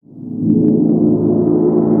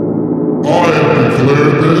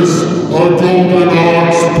declare this a Golden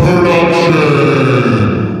Ox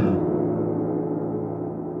production.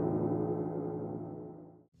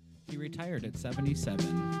 He retired at 77.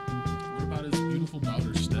 What about his beautiful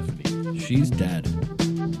daughter, Stephanie? She's dead.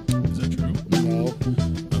 Is that true? No.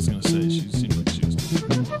 I was going to say, she seemed like she was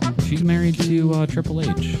doing well. She's married to Triple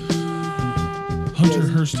H. Hunter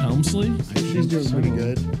Hearst Helmsley? She's doing pretty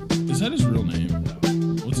good. Is that his real name?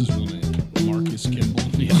 What's his real name? Marcus Kimball?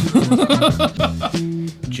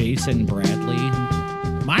 Jason Bradley.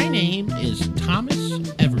 My name is Thomas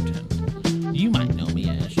Everton. You might know me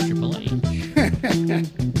as Triple H.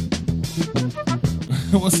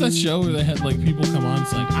 What's that show where they had like people come on?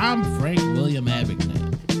 It's like, I'm Frank William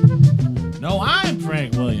Abagnale. No, I'm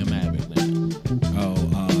Frank William Abagnale. Oh,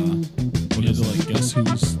 You had to like guess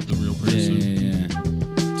who's the real person. yeah.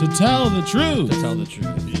 To tell the truth. To tell the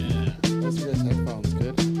truth. Yeah. Those are guys' headphones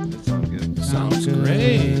good. That sounds good. Sounds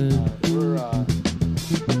great. We're Hey,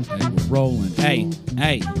 we're rolling. Hey.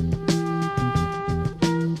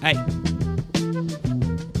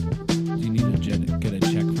 Do you need to get a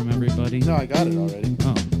check from everybody? no, I got it already.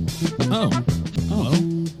 Oh. Well,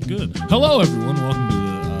 good. Hello, everyone. Welcome to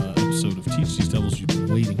the episode of Teach These Devils You've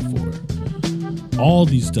Been Waiting For. All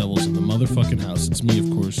these devils in the motherfucking house. It's me, of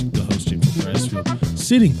course, the host, James Brasfield.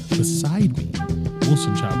 Sitting beside me,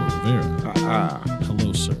 Wilson Chavo Rivera.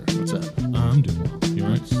 Hello, sir. What's up? I'm doing well. You all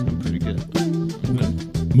right? I'm pretty good. Okay.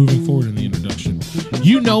 Moving forward in the introduction.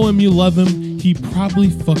 You know him, you love him. He probably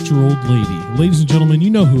fucked your old lady. Ladies and gentlemen, you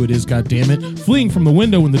know who it is, goddammit. Fleeing from the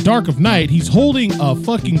window in the dark of night, he's holding a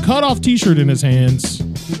fucking cut-off t-shirt in his hands.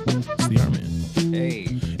 It's the R-Man. Hey.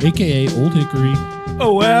 A.K.A. Old Hickory.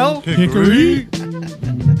 Oh, well. Hickory?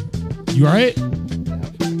 You alright?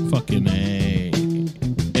 Fucking A.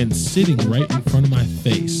 And sitting right in front of my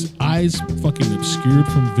face, eyes fucking obscured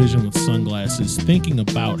from vision with sunglasses, thinking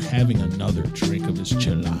about having another drink of his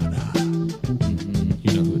chelada.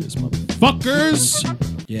 You know who it is, motherfuckers.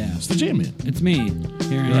 Yeah. It's the J-Man. It's me.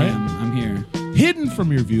 Here I Right? am. I'm here. Hidden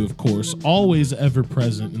from your view, of course, always ever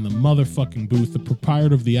present in the motherfucking booth, the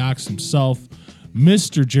proprietor of the Ox himself,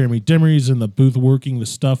 Mr. Jeremy Demery's in the booth working the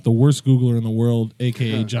stuff, the worst Googler in the world,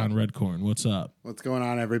 a.k.a. John Redcorn. What's up? What's going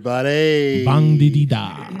on, everybody? Bang diddy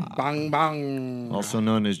da. Bang, bang. Also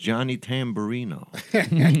known as Johnny Tamburino.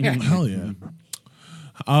 Hell yeah.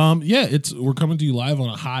 Yeah, we're coming to you live on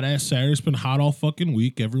a hot ass Saturday. It's been hot all fucking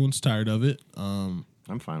week. Everyone's tired of it. I'm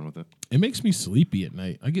fine with it. It makes me sleepy at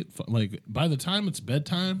night. I get like by the time it's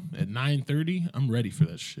bedtime at 9:30, I'm ready for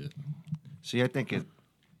that shit. See, I think it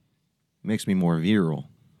makes me more virile.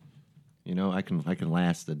 You know, I can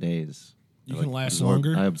last the days. You I can last absorb-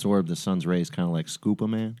 longer? I absorb the sun's rays kind of like Scoopa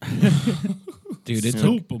Man. Dude, it took,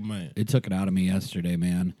 Superman. it took it out of me yesterday,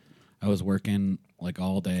 man. I was working like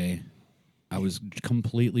all day. I was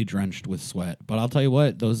completely drenched with sweat. But I'll tell you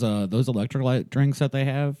what, those electrolyte drinks that they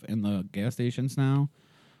have in the gas stations now,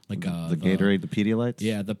 like the Gatorade, the Pedialytes.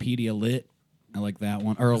 Yeah, the Pedialyte. I like that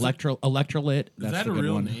one. Or Electrolyte. That's that the a good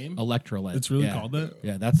real one. name? Electrolyte. It's really Yeah. called that?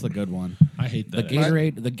 Yeah, that's the good one. I hate The that.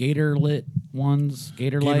 Gatorade, the Gatorlit ones,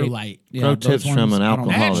 Gatorlight. Gatorlight. Yeah, Pro those tips from ones, an I don't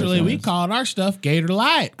know alcoholic. what Naturally, it we is. called our stuff Gator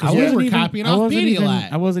Light I because we wasn't were even- copying I off wasn't even-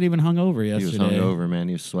 Pedialyte. I wasn't even hungover He was yesterday. hungover, man.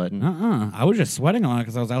 He was sweating. I was just sweating a lot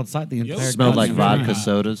because I was outside the entire Smelled like goddamn vodka time.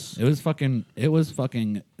 sodas. It was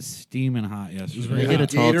fucking steaming hot yesterday. very Get a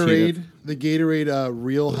tall Gatorade, the Gatorade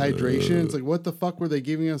Real Hydration. It's like, what the fuck were they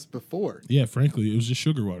giving us before? Yeah, frankly, it was just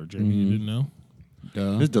sugar water, Jeremy. You didn't know?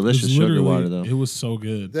 Duh. It was delicious It was sugar literally- water, though. It was so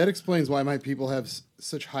good. That explains why my people have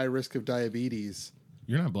such high risk of diabetes.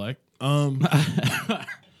 You're not black. No,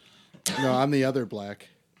 I'm the other black.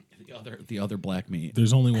 The other black meat.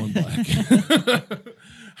 There's only one black.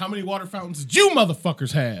 How many water fountains did you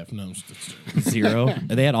motherfuckers have? No, I'm just- 0.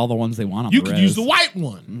 They had all the ones they want on you the could res. use the white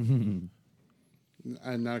one.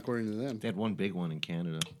 And not according to them. They had one big one in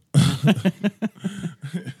Canada.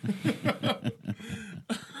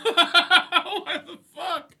 What the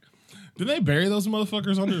fuck? Did they bury those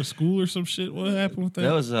motherfuckers under a school or some shit? What happened with that?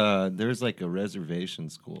 That was there's like a reservation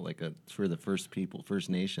school, like for the First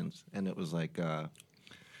Nations, and it was like.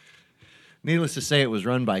 Needless to say, it was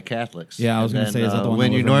run by Catholics. Yeah, I was And gonna say, is that the one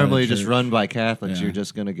when that you was run by the normally just church? run by Catholics, Yeah. you're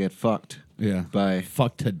just gonna get fucked. Yeah. By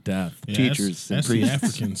Fucked to death. Yeah, teachers and that's the priests.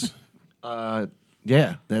 Africans.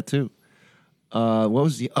 Yeah, that too. What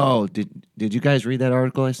was the? Oh, did you guys read that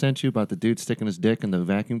article I sent you about the dude sticking his dick in the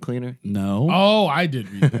vacuum cleaner? No. Oh, I did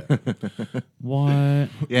read that. What? Yeah,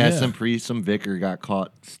 Yeah. some vicar got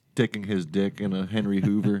caught sticking his dick in a Henry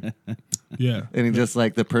Hoover, Yeah. and he just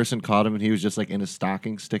like the person caught him, and he was just like in a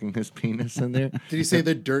stocking sticking his penis in there. Did he say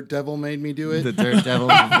the dirt devil made me do it? The dirt devil.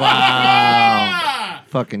 Wow.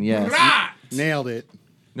 Fucking yes. Nailed it.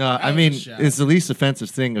 No, I was mean a shot. it's the least offensive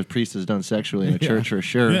thing a priest has done sexually in a church for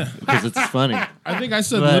sure Yeah. because it's funny. I think I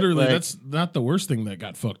said But, literally like- that's not the worst thing that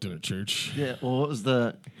got fucked in a church. Yeah. Well, what was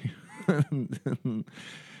the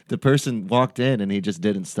the person walked in and he just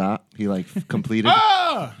didn't stop. He like completed.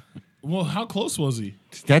 Ah! Well, how close was he?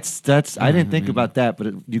 That's. I didn't think about that,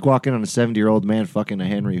 but you walk in on a 70-year-old man fucking a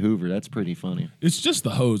Henry Hoover. That's pretty funny. It's just the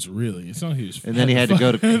hose, really. It's not he was. And then he had to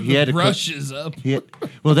go to- he had to brushes up.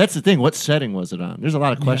 Well, that's the thing. What setting was it on? There's a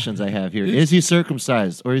lot of questions I have here. Is he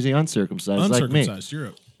circumcised or is he uncircumcised? Like me. Uncircumcised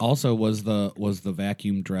Europe. Also, was the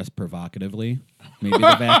vacuum dressed provocatively? Maybe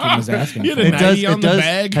the vacuum was asking You for had a it. Nike on the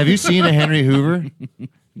bag. Have you seen a Henry Hoover?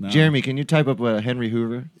 Jeremy, can you type up a Henry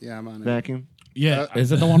Hoover Yeah, I'm on it. vacuum? Yeah,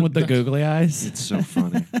 Is it the one with the googly eyes? It's so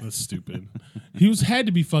funny. that's stupid. He had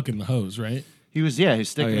to be fucking the hose, right? He was sticking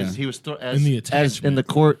Oh, yeah. his he was In the as in the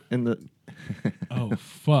court in the Oh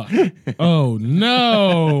fuck! Oh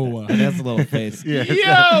no! It has a little face. Yo,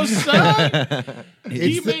 son!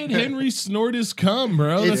 He It's the- made Henry snort his cum,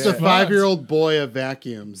 bro. It's That's the fucked. 5-year-old boy of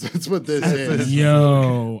vacuums. That's what this is.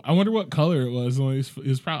 Yo, I wonder what color it was. It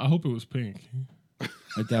was probably. I hope it was pink.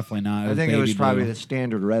 Definitely not. I think it was baby probably blue. the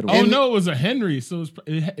standard red one. Oh no, it was a Henry. So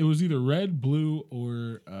it was either red, blue,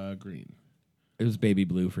 or green. It was baby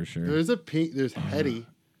blue for sure. There's a pink. There's Hetty.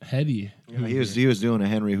 Hetty. Yeah, he was doing a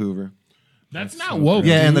Henry Hoover. That's not woke.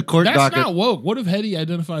 Yeah, dude. and the court That's docket- not woke. What if Hetty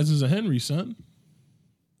identifies as a Henry, son?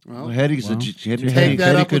 Well, Well, Hetty's well, Hetty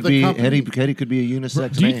that up could with the be company. Hetty could be a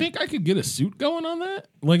unisex Do you name. think I could get a suit going on that?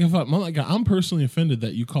 Like if I'm personally offended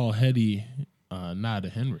that you call Hetty not a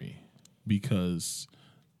Henry because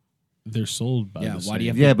they're sold by Yeah, the why do you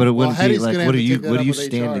same- have Yeah, but it wouldn't be Hetty's like gonna what have do to you take that what do up you with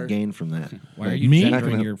stand to HR. gain from that? Why are you Me?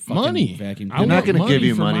 gendering your fucking money? vacuum I They're not want gonna give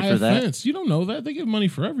you money my for that. offense. You don't know that they give money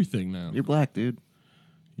for everything now. You're black, dude.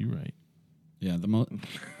 You're right. Yeah, the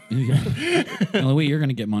only way you're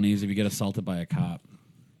gonna get money is if you get assaulted by a cop.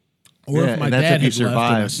 Or Yeah, if my and that's dad if you had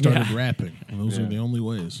left and I survive. started Yeah. rapping. And those are the only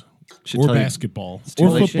ways. Should Or tell you- basketball. too Or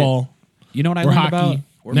late. football. You know what I Or learned hockey. about?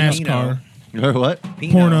 Or NASCAR. Or what?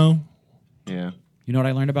 Porno. Yeah. You know what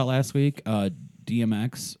I learned about last week?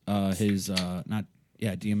 DMX,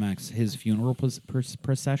 DMX, his funeral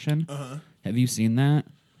procession. Have you seen that?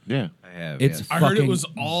 Yeah. I have. It's yes. I heard it fucking was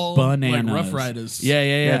all bananas. like Rough Riders. Yeah.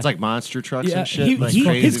 Yeah, it's like monster trucks Yeah, and shit. like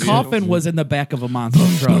crazy his vehicles. coffin was in the back of a monster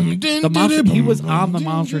truck. He was on the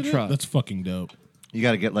monster truck. That's fucking dope. You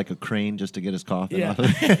got to get like a crane just to get his coffin Yeah. off of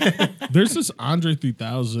it. There's this Andre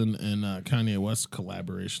 3000 and Kanye West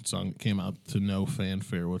collaboration song that came out to no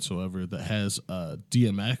fanfare whatsoever that has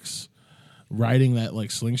DMX riding that like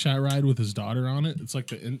slingshot ride with his daughter on it. It's like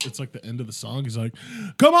the end of the song. He's like,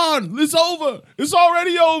 "Come on, it's over. It's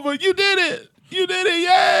already over. You did it. You did it.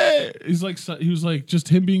 Yeah." He was like just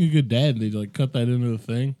him being a good dad. And they like cut that into the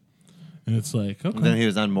thing, and it's like, okay, And then he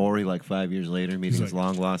was on Maury like 5 years later, meeting He's his like,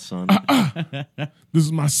 long lost son. this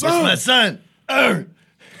is my son. My son, Earl.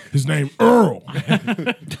 His name Earl.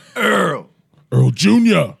 Earl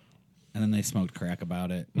Jr. And then they smoked crack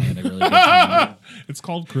about it. They had a really good time. It's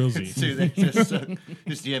called Krilzy. Dude, they just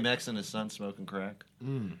DMX and his son smoking crack.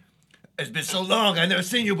 It's been so long, I never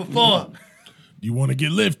seen you before. You want to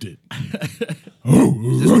get lifted? This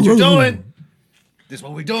is what you're doing. This is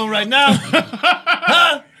what we're doing right now.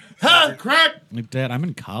 Crack. Like, Dad, I'm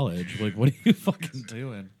in college. Like, what are you fucking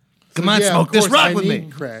doing? Come on, Yeah, smoke of this course, rock I with need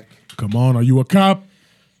me. Crack. Come on, are you a cop?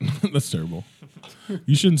 That's terrible.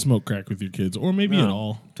 You shouldn't smoke crack with your kids, or maybe No. at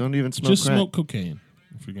all. Don't even smoke Just crack. smoke cocaine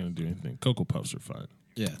if you're gonna do anything. Cocoa Puffs are fine.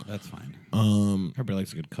 Yeah, that's fine. Everybody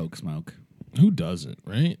likes a good coke smoke. Who doesn't,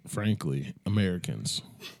 right? Frankly, Americans.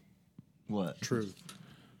 What? Truth.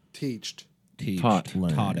 Teached. Taught.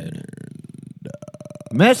 Taughted.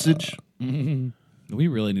 Message. We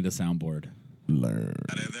really need a soundboard. Learn.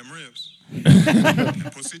 Gotta have them ribs.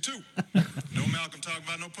 Pussy too. No Malcolm talking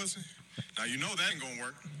about no pussy. Now you know that ain't gonna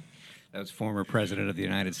work. That was former President of the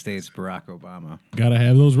United States, Barack Obama. Gotta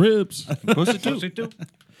have those ribs. Pussy too. Pussy too.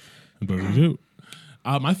 Those do.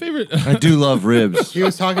 My favorite. I do love ribs. He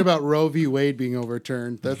was talking about Roe v. Wade being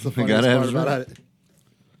overturned. That's the funniest Gotta have part his about it.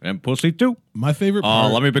 And pussy too. My favorite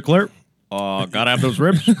part. Let me be clear. Gotta have those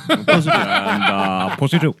ribs. and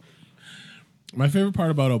pussy too. My favorite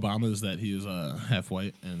part about Obama is that he is half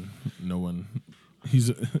white and no one.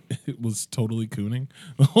 It was totally cooning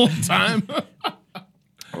the whole time.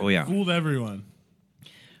 Oh yeah. Fooled everyone.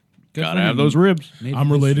 Gotta have those ribs. Made I'm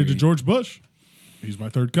related to history. George Bush. He's my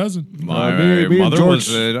third cousin. My me and mother George-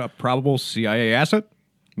 was a probable CIA asset.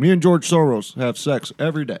 Me and George Soros have sex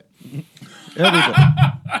every day. Every day.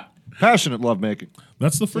 Passionate lovemaking.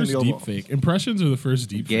 That's the first the deep Oval fake. Impressions are the first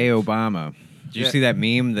deep Gay fake. Obama. Did you see that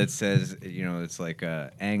meme that says, it's like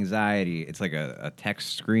anxiety? It's like a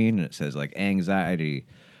text screen, and it says like anxiety.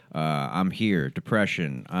 I'm here.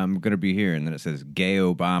 Depression. I'm gonna be here, and then it says gay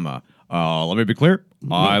Obama. Let me be clear.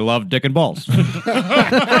 I love dick and balls.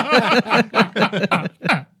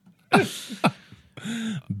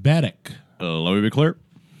 Baddock. Let me be clear.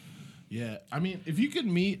 Yeah, I mean, if you could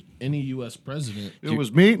meet any U.S. president, It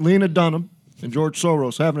was me, Lena Dunham, and George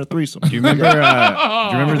Soros having a threesome. Do you remember?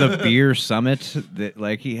 Do you remember the beer summit that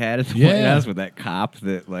like he had at the White Yeah. House with that cop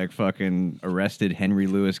that like fucking arrested Henry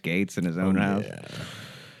Louis Gates in his own house?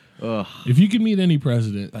 if you could meet any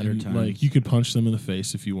president, Better and, times. like you could punch them in the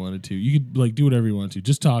face if you wanted to. You could like do whatever you wanted to.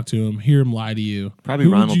 Just talk to him, hear him lie to you. Probably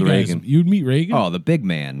Who would Ronald you guys- Reagan. You'd meet Reagan. Oh, the big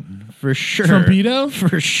man for sure. Trumpito?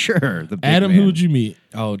 For sure. The big Adam, man. who would you meet?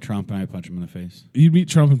 Oh, Trump, and I punch him in the face. You'd meet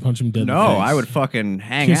Trump and punch him dead. in the No, face. I would fucking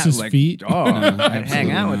hang Kiss out. his like, feet? Oh, I'd hang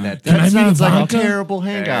absolutely out with not. that. Can I That meet sounds like a Ivanka? terrible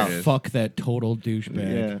hangout. There it is. Fuck that total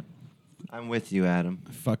douchebag. Yeah. I'm with you, Adam.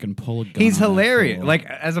 Fucking pull a gun. He's on that hilarious. fool. Like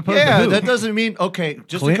as opposed to Yeah, who? that doesn't mean okay.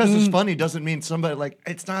 Just because Clinton? it's funny doesn't mean somebody like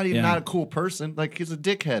it's not even Yeah. not a cool person. Like he's a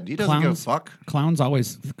dickhead. He doesn't give a fuck. Clowns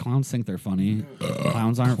think they're funny.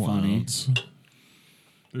 Clowns aren't funny. Clowns.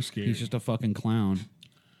 They're scary. He's just a fucking clown.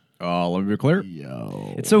 Oh, let me be clear.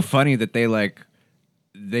 It's so funny that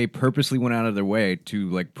they purposely went out of their way to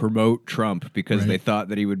like promote Trump because Right. they thought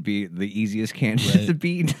that he would be the easiest candidate to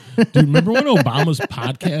beat. Dude, remember when Obama's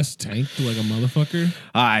podcast tanked like a motherfucker?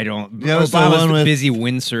 I don't. Yeah, it was the Obama's one with- busy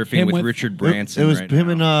windsurfing Him with with- Richard Branson. It was right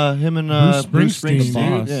him now. and Bruce Bruce Springsteen.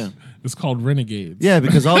 Springsteen. boss. Yeah. It's called Renegades. Yeah,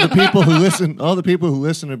 because all the people who listen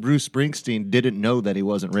to Bruce Springsteen didn't know that he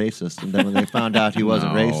wasn't racist, and then when they found out he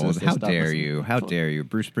wasn't No, racist, they how stopped dare listening. you? How dare you?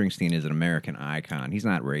 Bruce Springsteen is an American icon. He's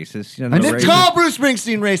not racist. He doesn't I know didn't racism. call Bruce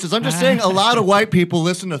Springsteen racist. I'm just saying a lot of white people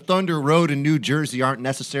listen to Thunder Road in New Jersey aren't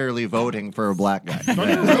necessarily voting for a black guy.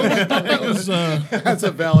 That was, That's a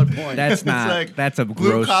valid point. That's not. like that's a Blue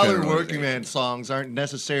gross collar generalization. working man songs aren't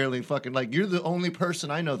necessarily fucking like you're the only person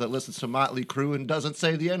I know that listens to Motley Crue and doesn't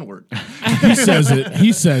say the N word. he says it.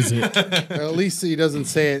 He says it. At least he doesn't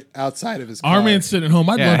say it outside of his car. Our man's sitting at home.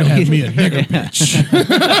 I'd Yeah. love to have me a nigger bitch.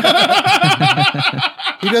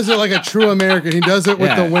 He does it like a true American. He does it with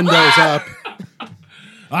Yeah. the windows up.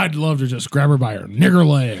 I'd love to just grab her by her nigger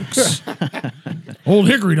legs. Old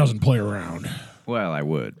Hickory doesn't play around. Well, I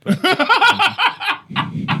would. But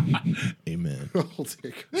Amen. I'll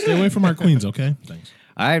take- Stay away from our queens, okay? Thanks.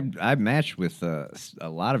 I matched with a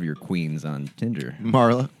lot of your queens on Tinder.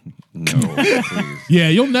 Marla. No, please. Yeah,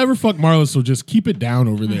 you'll never fuck Marla, so just keep it down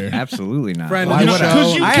over there. Absolutely not. Friend of Why the would show. I?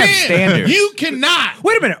 Because you I can't. have standards. You cannot.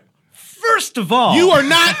 Wait a minute. First of all, You are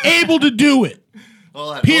not able to do it.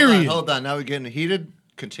 Hold on, Period. Hold on. Now we're getting heated.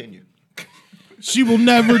 Continue. She will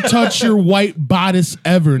never touch your white bodice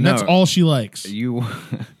ever, and that's No. all she likes. you.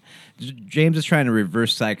 James is trying to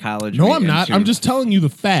reverse psychology. No, I'm not. into- I'm just telling you the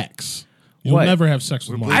facts. You'll What? never have sex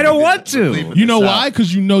with Marla. I don't want to. You know why?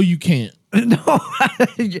 Because you know you can't. No.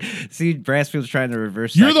 See, Brassfield's trying to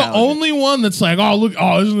reverse. You're the psychology. only one that's like, oh, look,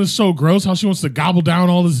 oh, isn't this so gross how she wants to gobble down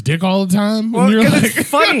all this dick all the time? Well, And you're 'cause like, it's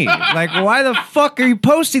funny. Like, why the fuck are you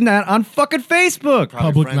posting that on fucking Facebook?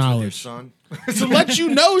 Probably Public friends with your knowledge. son. to let you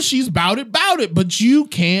know she's bout it, but you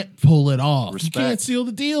can't pull it off. Respect. You can't seal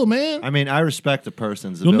the deal, man. I mean, I respect the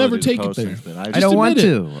person's You'll ability never take to it post there. things, but I don't want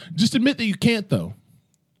admit to. it. Just admit that you can't, though.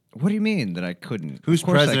 What do you mean that I couldn't? Who's Of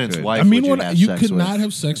course I president's could. wife? I mean, would what have you sex could with? not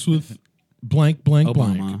have sex with blank, blank,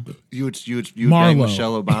 Obama. blank. You would Marlo. bang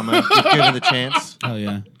Michelle Obama if given the chance. Hell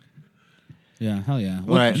yeah. Yeah, hell yeah.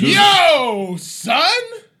 All right, who's- Yo, son!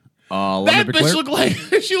 Let That me be bitch clear. look like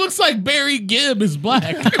she looks like Barry Gibb is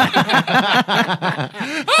black. I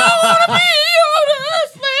wanna be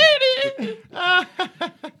your first lady.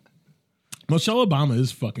 Michelle Obama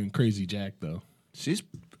is fucking crazy Jack though. she's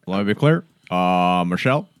Let me be clear.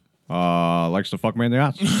 Michelle likes to fuck me in the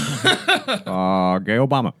ass. Gay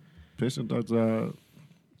Obama.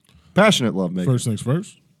 passionate lovemaking. First things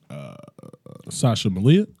first. Sasha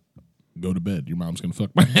Malia, go to bed. Your mom's gonna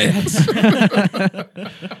fuck my ass.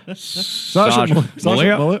 Sasha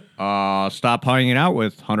Malia. Stop hanging out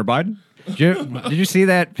with Hunter Biden. Did you see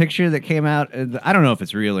that picture that came out? I don't know if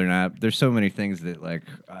it's real or not. There's so many things that like.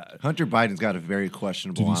 Hunter Biden's got a very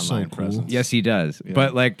questionable Dude, he's so online cool. presence. Yes, he does.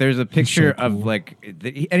 But like, there's a picture so cool. of like,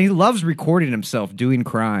 and he loves recording himself doing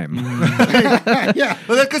crime. Yeah.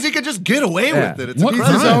 But because he could just get away Yeah. with it. It's What He's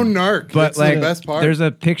crime. his own narc. But That's like, the best part. there's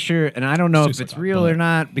a picture, and I don't know if Tastes it's like a real butt. or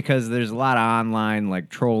not because there's a lot of online like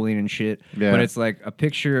trolling and shit. Yeah. But it's like a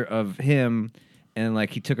picture of him, and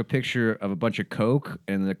like he took a picture of a bunch of Coke,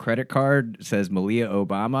 and the credit card says Malia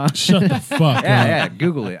Obama. Shut the fuck up. Yeah,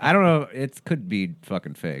 Google it. I don't know. It could be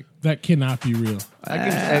fucking fake. That cannot be real.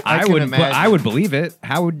 I would believe it.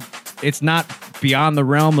 How would it's not beyond the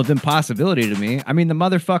realm of impossibility to me? I mean, the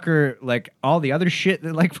motherfucker, like all the other shit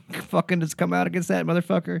that like fucking has come out against that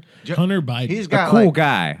motherfucker. Hunter Biden. He's A got cool like,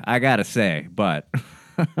 guy, I gotta say, but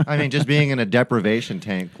I mean, just being in a deprivation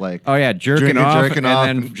tank, like oh yeah, jerking off, and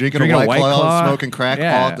then drinking a White Claw, smoking crack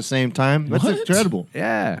all at the same time. That's What? incredible.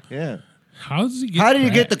 Yeah. Yeah. How does he get How do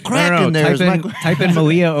you get the crack? crack No, in there? type in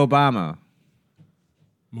Malia Obama.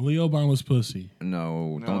 Malia Obama's pussy?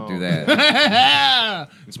 No, No. don't do that.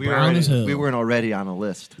 It's We brown as hell. we weren't already on a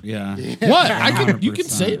list. Yeah. What? You can 100%.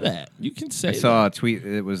 say that. You can say I saw a tweet.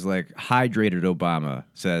 It was like hydrated Obama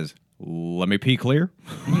says, "Let me pee clear."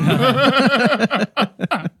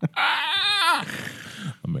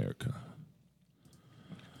 America.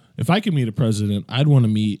 If I could meet a president, I'd want to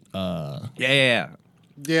meet Yeah.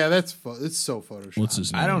 Yeah, it's so Photoshop. what's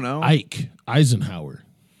his name? I don't know. Ike Eisenhower.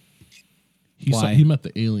 Why? He met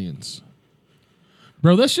the aliens.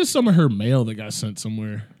 Bro, that's just some of her mail that got sent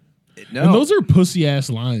somewhere. No, And those are pussy ass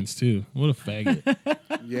lines too. What a faggot.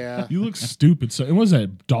 Yeah. You look stupid. So, and what is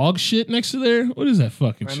that dog shit next to there? What is that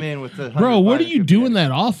fucking I shit? mean, with the Bro, what are 100 you doing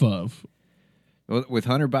that off of? with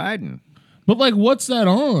Hunter Biden But like, what's that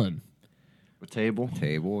on? A table?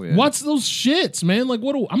 table. Yeah. What's those shits, man? Like,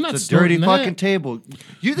 what? I'm not It's a dirty snorting that. fucking table.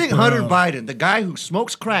 You think Hunter Biden, the guy who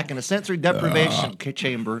smokes crack in a sensory deprivation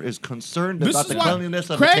chamber, is concerned This about is the why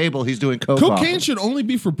cleanliness of crack- the table he's doing coke Cocaine off should only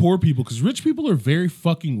be for poor people because rich people are very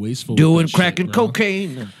fucking wasteful. with doing that crack shit, and bro.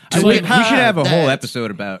 cocaine. I we, like- we should have a whole that.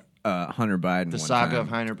 episode about Hunter Biden. The one saga time. of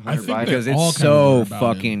Hunter I think Biden. because all it's kind of so are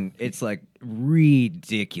about fucking. It's like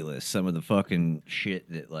ridiculous. Some of the fucking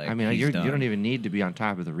shit that like. I mean, he's you done. don't even need to be on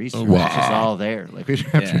top of the research. wow. It's just all there. Like we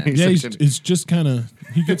have to Yeah. Yeah, research it. it's just kind of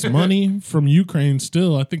he gets money from Ukraine.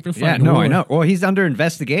 Still, I think they're Yeah, fighting. no, a war. I know. Well, he's under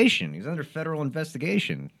investigation. He's under federal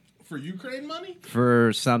investigation For Ukraine money?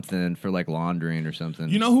 for something, for like laundering or something.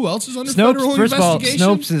 You know who else is under Snopes. federal First of all, investigation?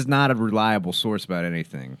 Snopes is not a reliable source about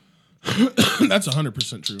anything. That's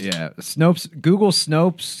 100% true. Yeah, Snopes. Google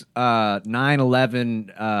Snopes 9/11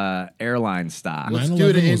 airline stock.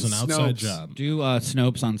 9/11 was an in outside Snopes. job. Do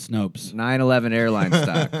Snopes on Snopes. 9/11 airline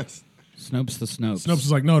stock. Snopes the Snopes. Snopes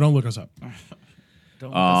is like, no, don't look us up. Don't look us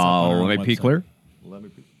up on Oh, our let me be website. clear.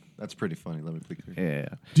 That's pretty funny. Let me click here.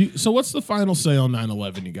 Yeah, So what's the final say on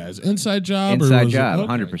 9/11, you guys? Inside job? or inside was it- job, okay.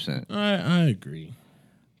 100%. I agree.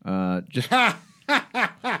 Just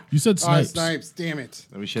You said Oh, Snipes. Snipes, damn it.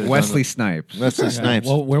 We should have Wesley Snipes. Wesley Snipes.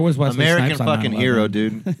 Well, where was Wesley American Snipes on fucking 9/11? hero,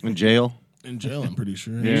 dude. In jail. In jail, I'm pretty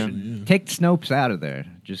sure. Yeah. Take Snopes out of there.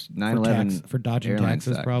 Just 9/11 for dodging airline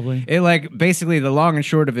taxes, stock. probably. It like basically the long and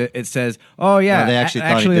short of it. It says, oh yeah, No, they actually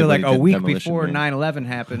thought he did what like he a did, week Demolition before Man. 9/11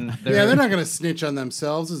 happened. Yeah, they're not going to snitch on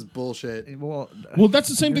themselves. This is bullshit. Well, Well, that's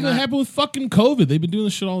the same thing that happened with fucking COVID. They've been doing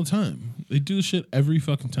this shit all the time. They do this shit every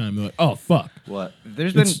fucking time. They're like, oh, fuck. What?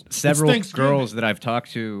 there's been It's several Thanksgiving. girls that I've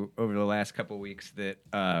talked to over the last couple of weeks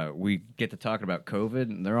that we get to talking about COVID,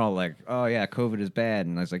 and they're all like, "Oh yeah, COVID is bad,"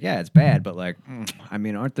 and I was like, "Yeah, it's bad, but like, I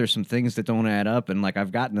mean, aren't there some things that don't add up?" And like,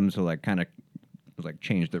 I've gotten them to like kind of like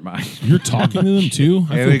change their minds. You're talking to them too?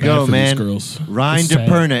 I Here feel we bad go, for man. These girls. Ryan It's sad.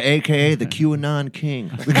 DePerna, a.k.a. the QAnon King.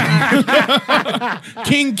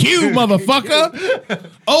 King Q, motherfucker.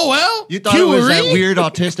 Oh, well. You thought it was that Q-ery? weird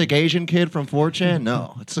autistic Asian kid from 4chan?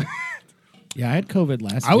 No. It's Yeah, I had COVID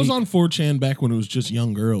last I was week. on 4chan back when it was just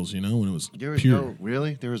young girls, you know, when it was there was pure. no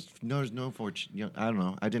really. There was no 4chan. I don't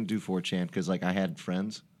know. I didn't do 4chan because like I had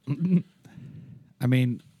friends. I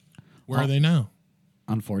mean, Where are they now?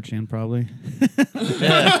 on 4chan probably.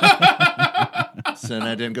 So then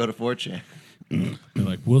I didn't go to 4chan. They're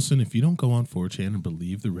like, Wilson, if you don't go on 4chan and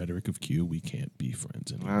believe the rhetoric of Q, we can't be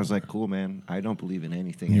friends anymore. I was like, cool, man. I don't believe in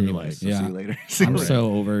anything. You were Anyway, like, so yeah. see you later. I'm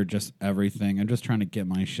so over just everything. I'm just trying to get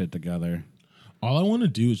my shit together. All I want to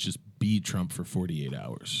do is just be Trump for 48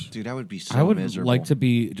 hours. Dude, I would be so I would miserable. like to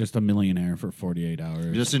be just a millionaire for 48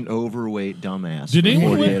 hours. Just an overweight dumbass. Did for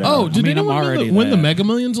anyone 48 win? hours. Oh, did I mean, I'm anyone already win the there. Mega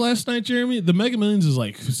Millions last night, Jeremy? The Mega Millions is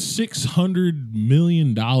like $600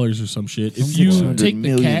 million or some shit. If you $600 take the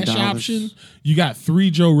million. cash option, you got 3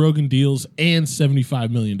 Joe Rogan deals and $75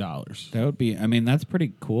 million. That would be. I mean, that's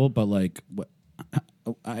pretty cool. But like,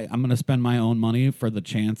 I'm gonna spend my own money for the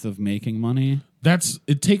chance of making money.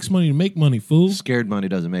 It takes money to make money, fool. Scared money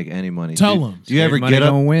doesn't make any money. Tell Dude, 'em. Do you Scared ever money get up?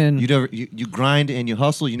 don't win. You grind and you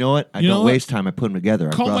hustle. You know what? I You know don't what? waste time. I put them together.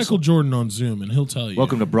 I Call rustle. Michael Jordan on Zoom and he'll tell you.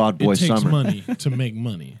 Welcome to Broad Boy It takes Summer. money to make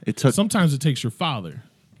money. It took- Sometimes it takes your father.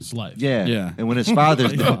 It's life. Yeah. Yeah. And when his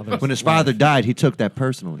father died, he took that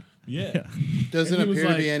personally. Yeah. Doesn't And he was appear to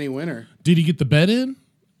like- be any winner. Did he get the bet in?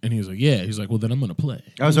 And he was like, yeah. He's like, well, then I'm going to play.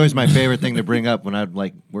 That was always my favorite thing to bring up when I'd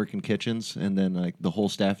like work in kitchens, and then like the whole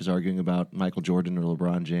staff is arguing about Michael Jordan or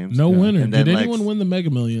LeBron James. No winner. And Did then, like, anyone win the Mega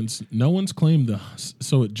Millions? No one's claimed the.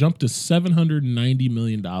 So it jumped to $790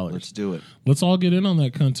 million. Let's do it. Let's all get in on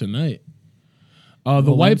that cunt tonight. The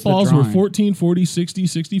Well, white when's the balls were drawing? 14, 40, 60,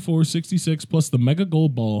 64, 66, plus the mega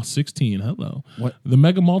gold ball 16. Hello. What? The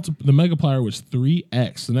mega megaplier was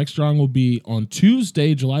 3x. The next drawing will be on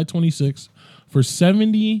Tuesday, July 26th for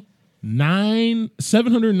 $790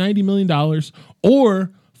 million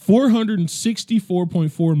or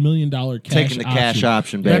 $464.4 million cash Taking the cash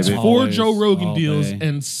option, baby. That's four Always, Joe Rogan all deals day.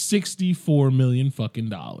 and $64 million fucking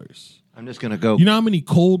dollars. I'm just gonna go. You know how many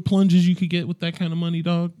cold plunges you could get with that kind of money,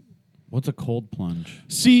 dog? What's a cold plunge?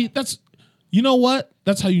 See, that's, you know what?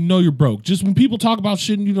 That's how you know you're broke. Just when people talk about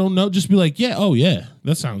shit and you don't know, just be like, yeah, oh yeah,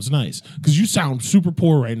 that sounds nice. Because you sound super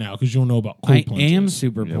poor right now because you don't know about cold I plunges. am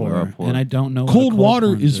super Yeah, we are poor, poor. and I don't know. what a Cold water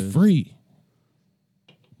plunge is free.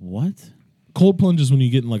 What? Cold plunge is when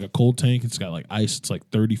you get in like a cold tank. It's got like ice. It's like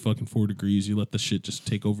 30 fucking 4 degrees. You let the shit just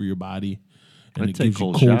take over your body. And I'd it take gives you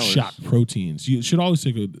cold cold showers. shock proteins. You should always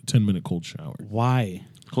take a 10-minute cold shower. Why?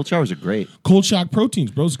 Cold showers are great. Cold shock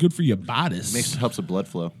proteins, bro. It's good for your body. Helps the blood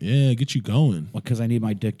flow. Yeah, get you going. Well, because I need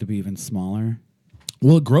my dick to be even smaller.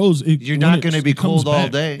 Well, it grows. You're not gonna be comes cold all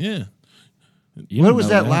back. day. Yeah. You What don't was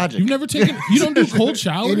know that logic? You've never taken. You don't do cold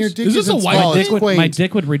showers. And your dick Is this a isn't white small, dick? it's My quaint.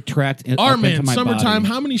 dick would retract. Our up man, into my summertime.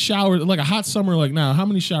 body. How many showers? Like a hot summer, like now. How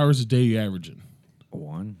many showers a day you averaging?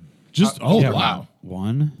 One. Just Yeah, wow.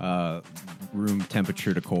 One. Room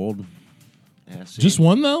temperature to cold. Yeah, see? Just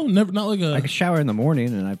one though. Never not like a. I could shower in the morning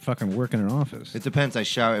and I fucking work in an office. It depends. I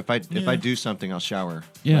shower if I do something, I'll shower.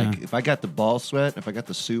 Yeah. Like, if I got the ball sweat, if I got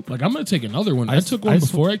the soup, Like I'm gonna take another one. I took one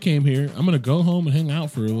before I came here. I'm gonna go home and hang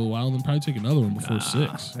out for a little while, and then probably take another one before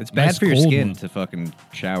 6. It's bad Nice for your cold skin one. to fucking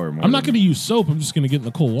shower more. I'm not than- gonna use soap. I'm just gonna get in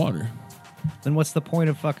the cold water. Then what's the point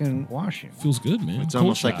of fucking washing? Feels good, man. it's Cold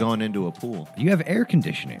almost like shock. going into a pool. You have air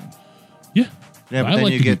conditioning. Yeah. Yeah, but I then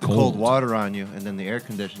like you to be get the cold water on you, and then the air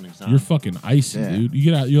conditioning's on. You're fucking icy, Yeah. dude. You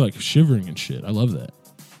get out. You're like shivering and shit. I love that.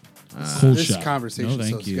 Cold This shock. conversation No, is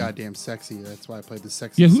thank so you. goddamn sexy. That's why I played the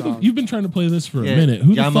sexy Yeah, song. you've been trying to play this for Yeah, a minute.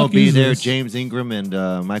 Who the Yamo fuck be is there, this? James Ingram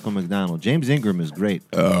and Michael McDonald. James Ingram is great.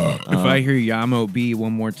 If I hear Yamo B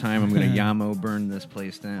one more time, I'm gonna Yamo burn this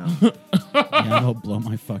place down. Yeah, it'll blow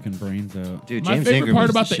my fucking brains out. Dude, My James favorite Ingram part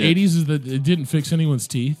is about the shit. 80s is that it didn't fix anyone's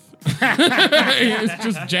teeth. It's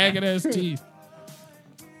just jagged ass teeth.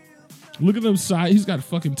 Look at them side. He's got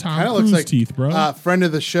fucking Tom Kind of Cruise looks like teeth, bro. friend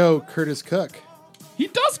of the show, Curtis Cook. he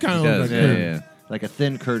does kind of He look does, like yeah, him. yeah. Like a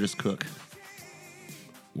thin Curtis Cook.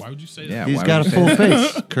 Why would you say Yeah, that? He's why got a would you full say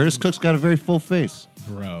face. Curtis Cook's got a very full face.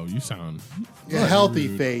 Bro, you sound. A healthy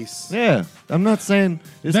face. Yeah, I'm not saying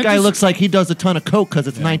this That guy just- looks like he does a ton of coke because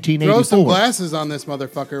it's Throw some 1984. glasses on this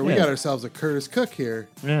motherfucker. We Yeah. got ourselves a Curtis Cook here.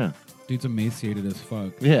 Yeah, Dude's emaciated as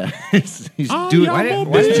fuck. yeah. he's Oh, doing. yeah, Why I'm did, a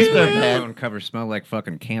why does bitch. this phone cover smell like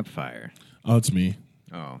fucking campfire? Oh, it's me.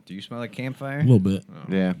 Oh, do you smell like campfire? A little bit.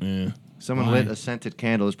 Yeah. Yeah. Someone Why? lit a scented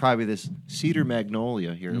candle. It's probably this cedar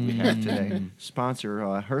magnolia here we have Mm. today.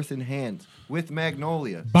 Sponsor Hearth in Hand with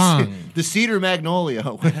Magnolia. Bong. The cedar magnolia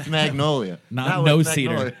with Magnolia. Not with no Magnolia.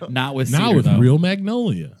 cedar. Not with Now cedar, with though. real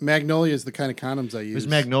Magnolia. Magnolia is the kind of condoms I use. Is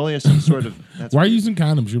Magnolia some sort of? That's Why are you using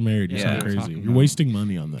condoms? You're married. You Yeah, sound we're crazy. talking You're about- wasting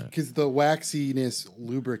money on that. Because the waxiness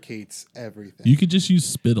lubricates everything. You could just use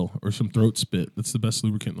spittle or some throat spit. That's the best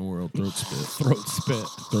lubricant in the world. Throat spit. Throat spit.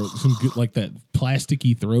 Throat, some good like that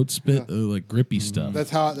plasticky throat spit, like grippy stuff. That's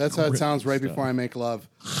how it sounds right before I make love.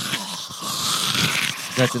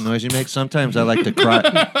 That's the noise you make. Sometimes I like to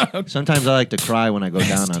cry. Sometimes I like to cry when I go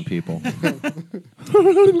down on people.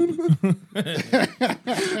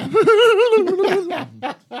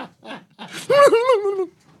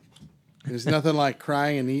 There's nothing like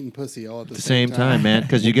crying and eating pussy all at the At the same time, man,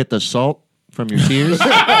 because you get the salt from your tears.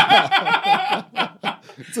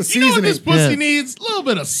 It's a seasoning. This pussy Yeah. needs a little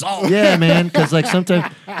bit of salt. Yeah, man, because like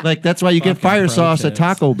sometimes, like that's why you get fire sauce at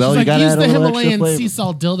Taco Bell. She's You like, gotta use add a the little extra Himalayan flavor. sea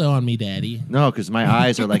salt dildo on me, daddy. No, because my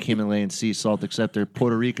eyes are like Himalayan sea salt, except they're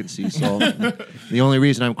Puerto Rican sea salt. The only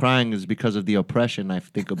reason I'm crying is because of the oppression I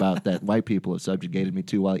think about that white people have subjugated me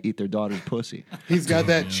to while I eat their daughter's pussy. He's got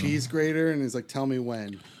that cheese grater and he's like, tell me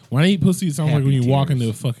when. When I eat pussy, it sounds like when you Happy walk tears.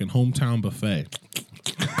 into a fucking hometown buffet.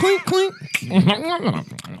 Clink, clink.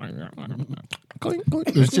 Clink, clink.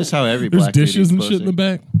 It's just how every There's black dude dishes eats and shit in the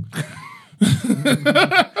back.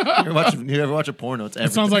 You ever watch a porno? It's It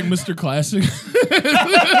everything. sounds like Mr. Classic.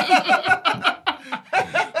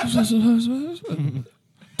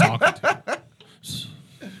 Talking to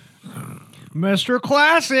Mr.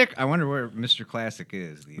 Classic. I wonder where Mr. Classic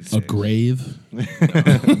is these A days. grave.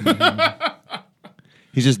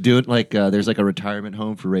 He's just doing like there's like a retirement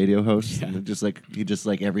home for radio hosts, and he just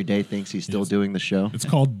every day thinks he's still doing the show. It's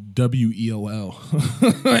called WEOL.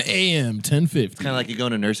 AM 1050. Kind of like you go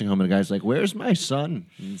in a nursing home and the guy's like, "Where's my son?"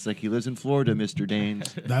 And it's like, "He lives in Florida, Mr.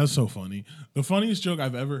 Danes." That was so funny. The funniest joke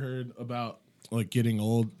I've ever heard about like getting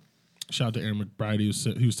old. Shout out to Aaron McBride.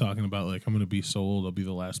 He was talking about like, I'm gonna be so old, I'll be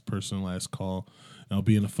the last person, last call, and I'll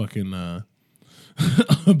be in a fucking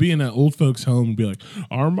I'll be in an old folks home and be like,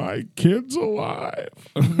 "Are my kids alive?"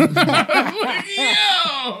 Like,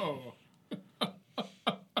 yo!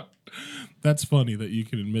 That's funny that you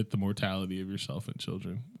can admit the mortality of yourself and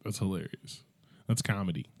children. That's hilarious. That's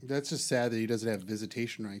comedy. That's just sad that he doesn't have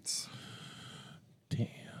visitation rights. Damn.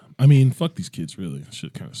 I mean, fuck these kids, really. That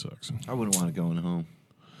shit kind of sucks. I wouldn't want to go in home.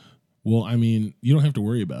 Well, I mean, you don't have to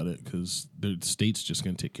worry about it because the state's just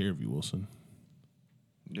going to take care of you, Wilson.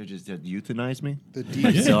 They just euthanize me. The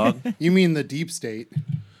deep Dog. You mean the deep state?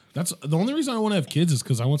 That's the only reason I want to have kids is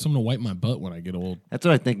because I want someone to wipe my butt when I get old. That's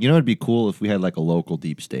what I think. You know, it'd be cool if we had like a local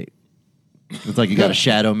deep state. It's like you got a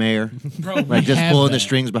shadow mayor, Bro, like just pulling the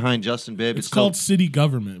strings behind Justin Bibb. It's called city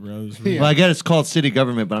government, bro. It's really- Well, I guess it's called city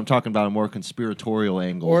government, but I'm talking about a more conspiratorial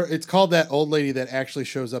angle. Or it's called that old lady that actually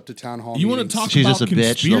shows up to town hall You want meetings. to talk She's about just a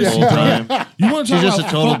bitch the conspiracy? whole time. You want to talk She's just about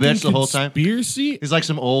a total fucking bitch the whole time. Conspiracy? He's like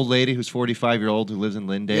some old lady who's 45-year-old who lives in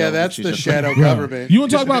Lindale. Yeah, and that's she's the just shadow like, government. You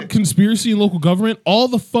want to talk about conspiracy in local government? All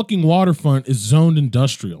the fucking waterfront is zoned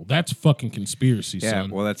industrial. That's fucking conspiracy, Yeah, son.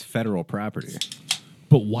 well, that's federal property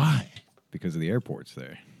But why? because of the airports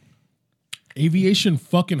there. Aviation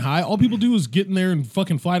fucking high. All people do is get in there and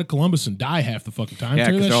fucking fly to Columbus and die half the fucking time. Yeah,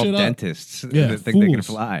 Tear because that they're all shit up. dentists. Yeah, They think they can fools.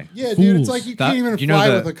 fly. Yeah, dude, it's Fools. like you That- can't even you know fly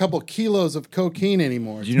the- with a couple kilos of cocaine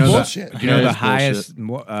anymore. It's Do you know bullshit. the? Do you know Yeah, the it's highest,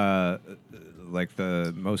 like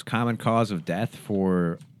the most common cause of death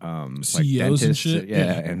for like CEOs and dentists? shit? Yeah,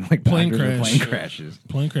 Yeah. and like Plane doctors and crash. plane crashes.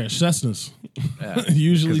 Plane crash. Cessnas. Yeah.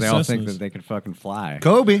 Usually Because they all Cessnas. think that they can fucking fly.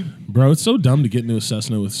 Kobe. Bro, it's so dumb to get into a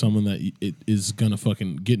Cessna with someone that it is gonna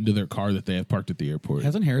fucking get into their car that they have parked at the airport.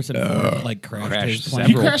 Hasn't Harrison Ford like crashed crashed his plane?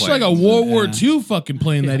 He several crashed like a planes. World War Yeah. II fucking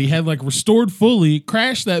plane that he had like restored fully.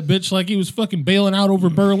 Crashed that bitch like he was fucking bailing out over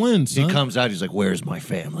Berlin. He Son. comes out, he's like, "Where's my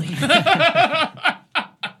family?"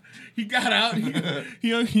 He got out.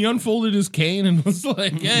 He unfolded his cane and was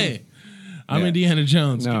like, "Hey, I'm Indiana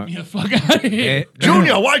Jones. No. Get me the fuck out of here."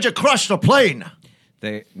 Junior, why'd you crush the plane?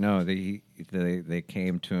 They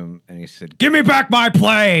came to him and he said, "Give me back my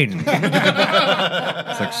plane."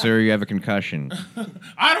 It's like, sir, you have a concussion.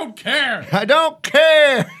 I don't care. I don't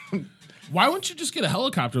care. Why wouldn't you just get a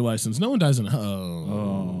helicopter license? No one dies in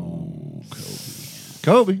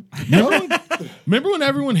Kobe. Remember when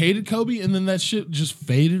everyone hated Kobe and then that shit just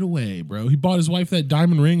faded away, bro? He bought his wife that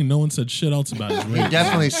diamond ring and no one said shit else about his ring.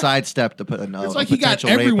 Definitely sidestepped the It's like he got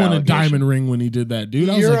everyone a diamond ring when he did that, dude.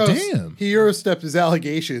 I was like, damn. He Eurostepped his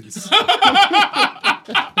allegations.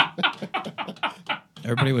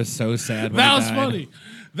 Everybody was so sad. When That he was died. funny.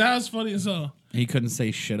 That was funny as hell. He couldn't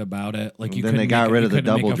say shit about it. Like you Then they couldn't got make- rid you of the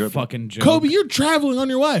couldn't make double a dribble. fucking joke. Kobe, you're traveling on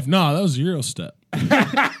your wife. No, that was Eurostep.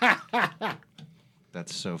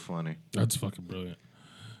 That's so funny. That's fucking brilliant.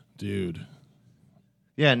 Dude.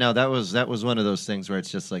 Yeah, no, that was one of those things where it's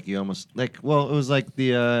just like you almost like. Well, it was like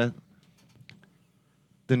the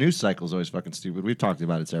news cycle is always fucking stupid. We've talked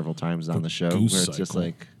about it several times on the show, where goose it's just cycle.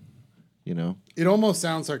 like, you know, It almost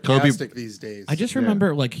sounds sarcastic these days. I just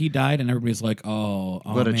remember like he died and everybody's like, "Oh,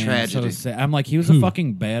 What a man, tragedy." So sad. I'm like, he was a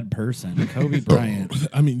fucking bad person, Kobe Bryant.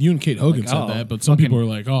 I mean, you and Kate Hogan Like, said oh, that, but some people are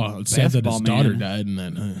fucking like, oh, it's sad that his basketball daughter man. died and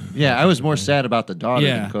then. yeah, I was more sad about the daughter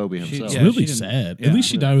Yeah. than Kobe She- himself. It's Yeah, really she didn't- sad. yeah. At least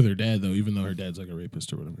she died with her dad, though, even though her dad's like a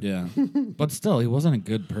rapist or whatever. Yeah, but still, he wasn't a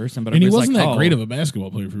good person. But And he everybody's wasn't like, that oh, great of a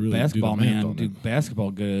basketball player for really basketball do the math man. on it. Dude,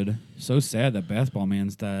 basketball good. So sad that basketball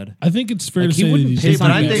man's dead. I think it's fair Like, to he say that wouldn't he's piss See, on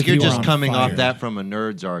but I you think if you're you were just on coming fire. off that from a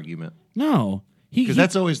nerd's argument. No, Because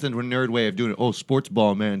that's always the nerd way of doing it. Oh, sports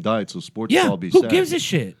ball man died, so sports yeah. ball be Who sad. gives a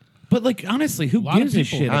shit? But like honestly, who lot of gives a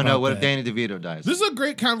people- shit? I don't know. about What if that? Danny DeVito dies? This is a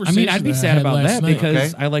great I conversation. mean, I'd be that I sad had about last that night.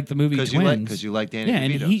 because Okay. I like the movie Twins. Because you like Danny yeah,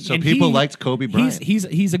 and DeVito. So and people liked Kobe Bryant.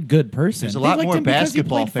 He's a good person. There's a They lot liked more him because he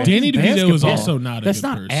basketball played fans. fucking Danny DeVito is basketball. also not a That's good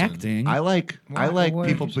not person. acting. I like what are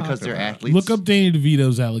people you because talking they're about? athletes. Look up Danny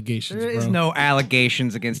DeVito's allegations, There is bro. no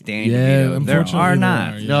allegations against Danny Yeah, DeVito. There unfortunately are there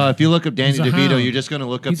not. are, yeah. No, if you look up Danny He's a DeVito, hound. you're just going to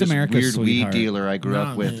look up He's this America's weird sweetheart. weed dealer I grew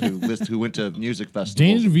Nah, up with man. who went to music Danny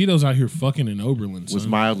festivals. DeVito's out here fucking in Oberlin, Was son.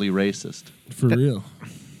 mildly racist. For real.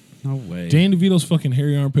 No way. Danny DeVito's fucking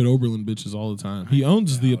hairy armpit Oberlin bitches all the time. He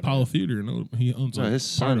owns the Apollo Theater, and he owns No, like, his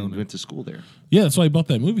part son on it. went to school there. Yeah, that's why he bought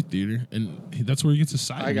that movie theater, and that's where he gets his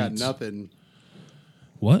side. I got leads. nothing.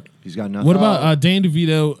 What? He's got nothing. What about Dan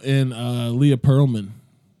DeVito and Leah Pearlman?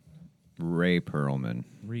 Ray Perlman.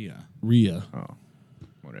 Rhea. Oh,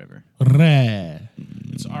 whatever. Rhea.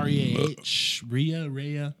 It's R-E-A-H.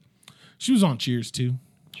 Rhea. She was on Cheers too.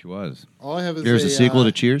 She was. All I have is There's a sequel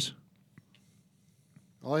to Cheers?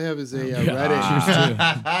 All I have is a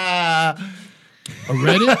Reddit. A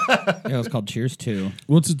Reddit? Yeah, it was called Cheers 2.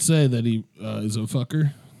 What's it say that he is a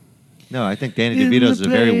fucker? No, I think Danny DeVito is a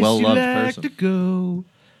very well-loved person. Go.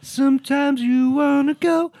 Sometimes you wanna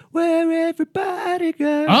go where everybody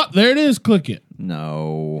goes. Oh, there it is. Click it.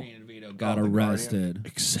 No. Got arrested.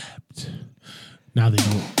 Except now they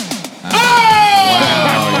don't.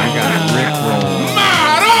 Wow, you got Rick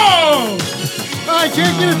I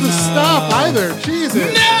can't get it to stop either.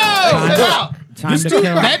 Jesus. Time This to dude,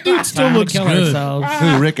 kill, that dude still time to looks kill good. ourselves.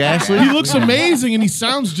 Who, Rick Astley? He looks amazing and he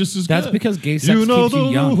sounds just as That's good. because gay sex keeps you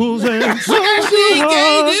young. Rick Astley ain't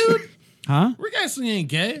gay, dude. Huh? Rick Astley ain't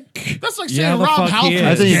gay. That's like Yeah, saying the Rob fuck he Halford. is.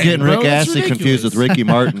 I think you're gay, getting bro. Rick That's Astley confused with ridiculous. Ricky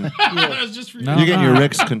Martin. That's just No. You're getting your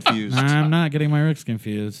Ricks confused. I'm not getting my Ricks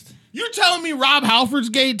confused. You're telling me Rob Halford's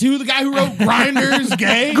gay too? The guy who wrote Grindr is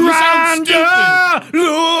gay? You sound stupid.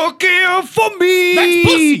 looking for me. That's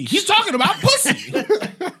pussy. He's talking about pussy.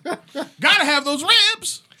 Gotta have those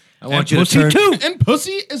ribs. I want you to turn. And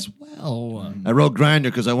pussy as well. I wrote Grinder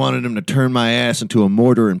because I wanted him to turn my ass into a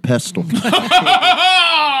mortar and pestle.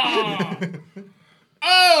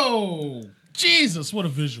 Oh, Jesus, what a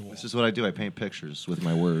visual. This is what I do. I paint pictures with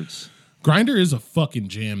my words. Grindr is a fucking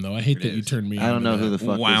jam, though. I hate that you turned me on. I don't know to who that. the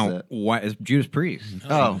fuck is Wow. that. Why is Judas Priest?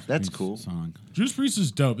 Oh, that's cool. Song. Judas Priest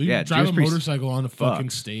is dope. You Yeah, can drive Judas a Priest motorcycle on a fucking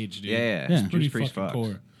fucks. stage, dude. Yeah. Yeah. Pretty Judas Priest fucking fucks.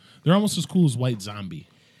 core. They're almost as cool as White Zombie.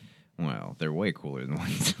 Well, they're way cooler than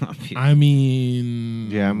White Zombie. I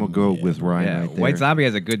mean, Yeah, I'm gonna go with Ryan yeah, right there. White Zombie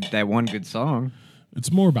has that one good song.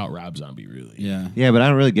 it's more about Rob Zombie, really. Yeah. Yeah, but I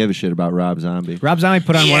don't really give a shit about Rob Zombie. Rob Zombie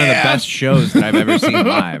put on one of the best shows that I've ever seen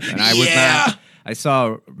live, and I was not. I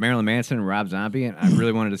saw Marilyn Manson and Rob Zombie, and I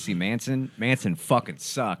really wanted to see Manson. Manson fucking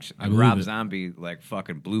sucks, and believe Rob it. Zombie like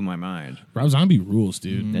fucking blew my mind. Rob Zombie rules,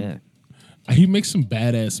 dude. Yeah, He makes some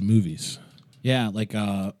badass movies. Yeah, like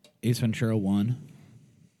Ace Ventura 1.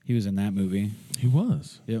 He was in that movie. He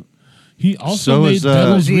was. Yep. He also So made is,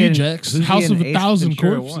 Devil's who's he in- Rejects, who's he House in of a Ace Thousand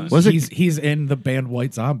Ventura Corpses. one? Was it? He's in the band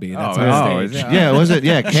White Zombie. That's Oh, on is stage. it? Yeah, was it?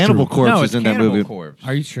 Yeah, Cannibal Corpse no, is it's in that Cannibal movie. Corpse.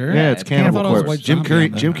 Are you sure? Yeah, it's I Cannibal thought it was Corpse. White Jim Zombie on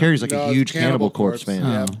Carrey. that. Jim Carrey's like No, a it's huge Cannibal Corpse fan.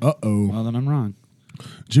 Yeah. Uh-oh. Well, then I'm wrong.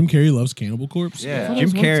 Jim Carrey loves Cannibal Corpse? Yeah. Jim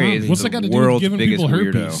Carrey is What's the that got to do with world's giving biggest people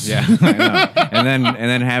weirdo. herpes? Yeah, I know. and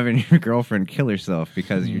then having your girlfriend kill herself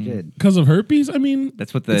because you did. Because of herpes? I mean,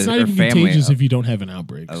 That's what the it's not her even family contagious if you don't have an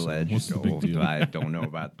outbreak. So alleged. what's the big deal? I don't know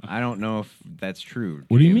about. I don't know if that's true.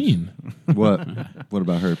 What do you James. mean? What? What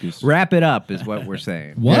about herpes? Wrap it up is what we're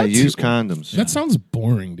saying. What? Yeah, use condoms. That sounds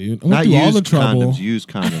boring, dude. I went Not through all use the trouble. condoms. Use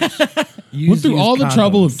condoms. Went through all the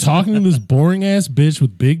trouble of talking to this boring ass bitch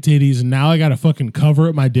with big titties, and now I got to fucking cover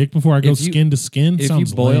up my dick before I go If you- skin to skin. If you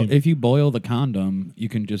Sounds boil, lame. if you boil the condom, you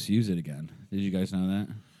can just use it again. Did you guys know that?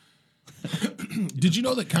 Did you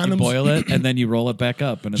know that You condoms? boil it and then you roll it back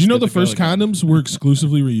up. And Did you know the first condoms were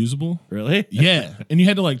exclusively reusable? Really? Yeah, and you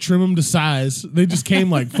had to like trim them to size. They just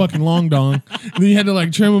came like fucking long dong. And then you had to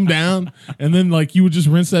like trim them down, and then like you would just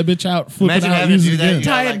rinse that bitch out, flip Imagine it out, having use to it do that. again. You gotta,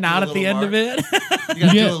 Tie a like, knot do a at the little end of mark. it. You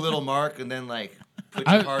gotta Yeah. do a little mark and then like put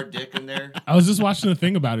I- your hard dick in there. I was just watching a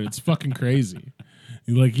thing about it. It's fucking crazy.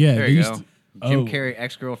 You're like, yeah, There they you used go. to- Jim oh. Carrey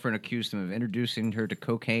ex-girlfriend accused him of introducing her to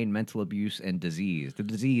cocaine, mental abuse, and disease. The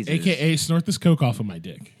disease is AKA snort this coke off of my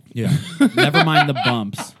dick. Yeah. Never mind the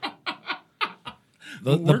bumps.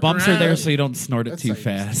 The Work bumps are there around. so you don't snort it That's too like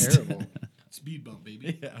fast. terrible. Speed bump,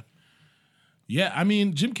 baby. Yeah. Yeah, I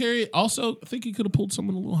mean, Jim Carrey also, I think he could have pulled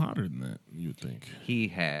someone a little hotter than that, you would think. he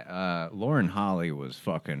had. Lauren Holly was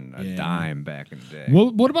fucking a Yeah. dime back in the day.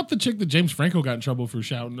 What about the chick that James Franco got in trouble for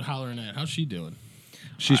shouting, hollering at? How's she doing?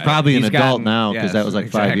 She's probably an he's adult gotten- now because yes, that was like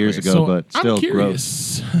 5 years ago, exactly. but still I'm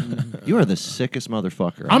gross. curious. You are the sickest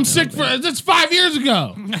motherfucker. I I'm know, sick for man. that's 5 years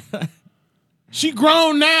ago. She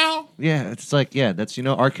grown now. Yeah, it's like that's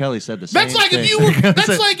R. Kelly said the same. That's like thing. if you were. That's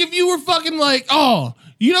like if you were fucking like, oh,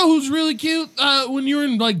 you know who's really cute? When you were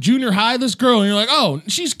in like junior high, this girl, and you're like, oh,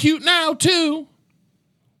 she's cute now too.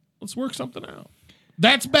 Let's work something out.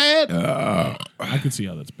 That's bad. I could see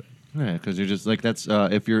how that's bad. Yeah, because you're just like that's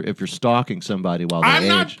if you're stalking somebody while I'm they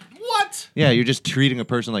not. age. What? Yeah, you're just treating a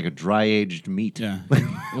person like a dry aged meat. Yeah.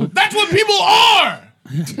 That's what people are.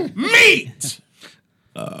 Meat.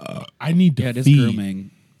 I need to Yeah, it is feed.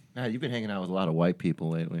 grooming. Yeah, you've been hanging out with a lot of white people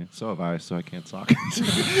lately. So have I. So I can't talk.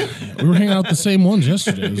 We were hanging out with the same ones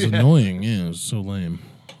yesterday. It was annoying. Yeah, it was so lame.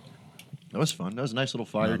 That was fun. That was a nice little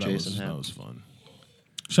fire No, Jason that had. was fun.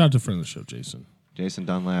 Shout out to friend of the show, Jason. Jason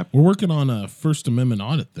Dunlap. We're working on a First Amendment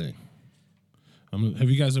audit thing. Have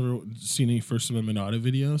you guys ever seen any First Amendment audit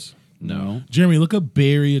videos? No. Jeremy, look up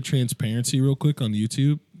Bay Area Transparency real quick on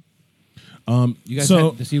YouTube. You guys So,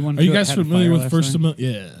 had to see one. are you that guys had familiar fire with last First night? Amendment?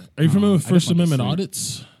 Yeah. Are you familiar with I First just went to Amendment sleep.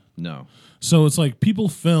 audits? No. So it's like people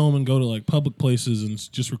film and go to like public places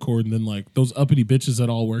and just record, and then like those uppity bitches that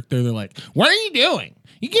all work there, they're like, "What are you doing?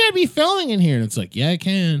 You can't be filming in here." And it's like, "Yeah, I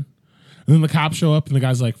can." And then the cops show up, and the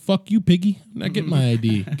guy's like, "Fuck you, piggy! I'm not getting my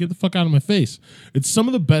ID. Get the fuck out of my face." It's some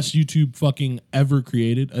of the best YouTube fucking ever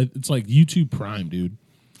created. It's like YouTube Prime, dude.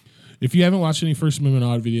 If you haven't watched any First Amendment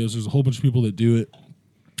audit videos, there's a whole bunch of people that do it.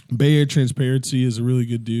 Bay Area Transparency is a really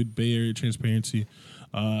good dude. Bay Area Transparency.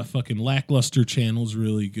 Fucking Lackluster Channel's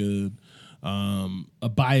really good.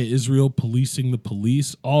 Abaya Israel, Policing the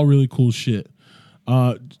Police, all really cool shit.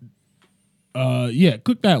 Yeah,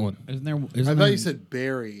 click that one. Isn't there? I Isn't thought there you said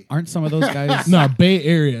Barry. Aren't some of those guys? No, Bay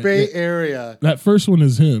Area. Bay Area. That first one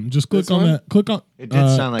is him. Just click This on one? that. Click on. It did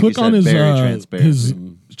sound like click you on said his Bay Area Transparency.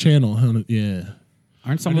 his channel. Yeah,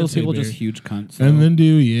 Aren't some I of did those say people Barry. just huge cunts? and though? then do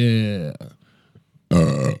yeah.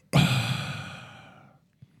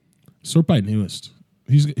 Sort by newest.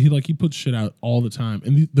 He puts shit out all the time,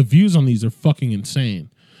 and the views on these are fucking insane.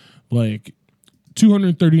 Like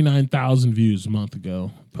 239,000 views a month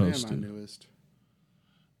ago I am my posted. newest.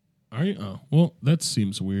 Are you? Oh, well, that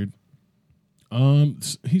seems weird.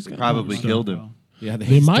 He's got Probably stuff. killed him. Yeah, They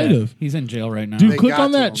he's might dead. have. He's in jail right now. Dude, They click got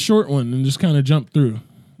on to that him. short one and just kind of jump through.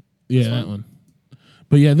 Yeah, that one.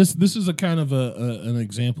 But yeah, this is a kind of an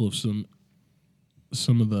example of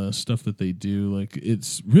some of the stuff that they do. Like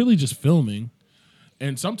it's really just filming,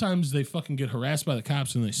 and sometimes they fucking get harassed by the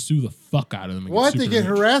cops and they sue the fuck out of them. and What? They super get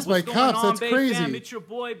rich. harassed by What's going cops? on, That's Bay Fam? crazy. It's your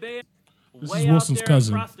boy, Bay. This Way is Wilson's out there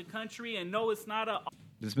cousin. across the country, and no, it's not a.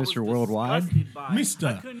 This I was Mr. Worldwide? disgusted by it. Mister.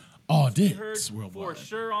 I couldn't Oh, be dude, heard it's for worldwide.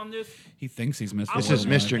 sure on this. He thinks he's Mr. This is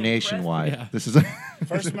Worldwide. Mr. Nationwide. Yeah. This is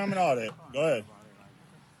First Amendment audit. Go ahead.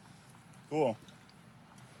 Cool.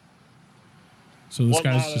 So this What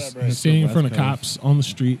guy's line just of that, he's standing in West front of Coast. cops on the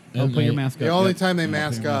street. Oh, and put your they- mask up. The only Yep. time they Yeah, put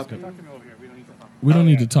mask your up. We don't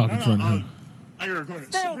need to talk in front of him. I can record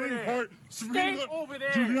it. Stay over Supreme there. Court. Stay Supreme Court. over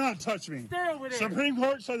there. Do not touch me. Stay over there. Supreme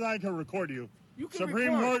Court says I can record you. You can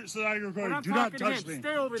Supreme record. Court says I can record When you. I'm Do not talking to touch him, me.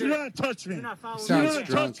 stay over Do there. not touch me. Do not follow Do me Sounds not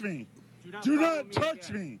again. drunk. touch me. Do not Do follow not me touch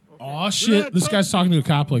again. me. Oh shit! This guy's talking to a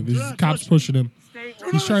cop like this. Do not Cops touch me. pushing him. Stay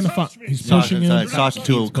He's trying to touch find. me. He's pushing him. talking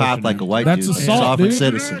to a cop like a white That's dude. assault, Sovereign dude.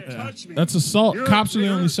 citizen. Do not touch me. That's assault. You're- Cops are the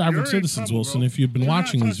only you're- sovereign you're in citizens, trouble, Wilson. bro. If you've been Do not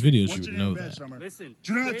watching these touch me. videos, What's you your would know name, that. badge number? Listen.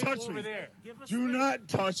 Do not stay touch over me. there. Give us Do a not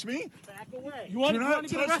touch me. back away. You want to to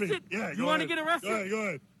get touch me? arrested? Yeah, You want to get arrested? Go ahead, go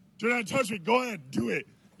ahead. Do not touch me. Go ahead, do it.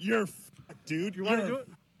 You're fucked, dude. You want to do it?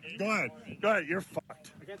 Go ahead. Go ahead. You're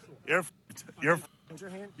fucked. You're fucked. You're fucked.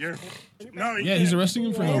 You're no. You Yeah, he's can't. arresting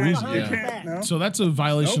him for no You reason. can't. No. So that's a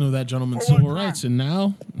violation Nope. of that gentleman's For what civil crime? rights, and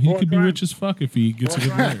now he For what could be crime? rich as fuck if he gets a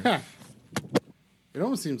good lawyer. It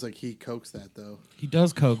almost seems like he coaxed that though. He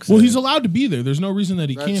does coax. Well, it. he's allowed to be there. There's no reason that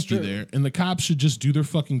he That's can't true. be there, and the cops should just do their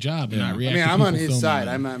fucking job and not I react. mean, to I'm on people his filming side.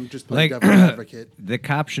 them. I'm just playing Like- devil's advocate. The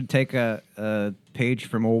cop should take a page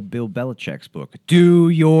from old Bill Belichick's book. Do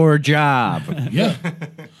your job. Yeah.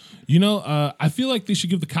 You know, I feel like they should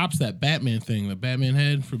give the cops that Batman thing that Batman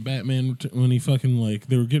had for Batman when he fucking, like,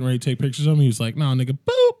 they were getting ready to take pictures of him. He was like, nah, nigga,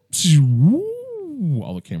 boop. Shoo,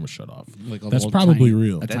 all the cameras shut off. Like a That's little probably tiny-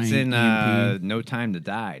 real. a That's tiny in EMP. No Time to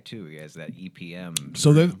Die too. He has that EPM.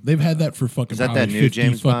 So they've had that for fucking Is that probably that new 50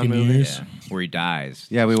 James Bond fucking movie? years. Yeah, where he dies.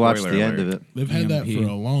 Yeah, we watched Spoiler the end alert. of it. They've had that EMP. for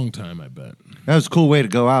a long time, I bet. That was a cool way to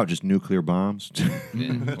go out. Just nuclear bombs.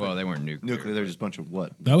 Yeah. Well, they weren't nuclear. Nuclear. They're just a bunch of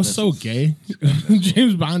what? That was so missiles. gay.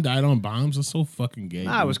 James Bond died on bombs. That's so fucking gay.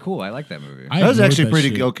 Ah, it dude. was cool. I like that movie. I That was ignored actually a that pretty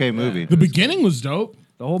shit. okay movie. The beginning was dope.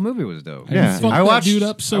 The whole movie was dope. Yeah. Fucked I watched- that dude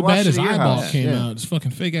up I so watched bad it his at your eyeball house. came Yeah. out. His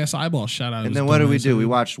fucking fake ass eyeball shot out. And then what did we do? We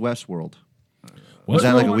watched Westworld. Was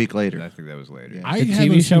that like a week later? I think that was later. I The haven't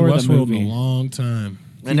TV seen show or the Westworld in movie? a long time.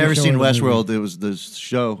 I never show seen or the Westworld. It was the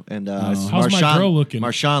show, and How's my girl looking?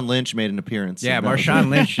 Marshawn Lynch made an appearance. Yeah, And that was Marshawn it.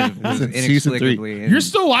 Lynch was in season 3. inexplicably. You're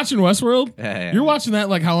still watching Westworld? Yeah. You're watching that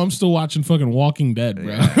like how I'm still watching fucking Walking Dead,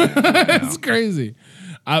 bro. It's crazy.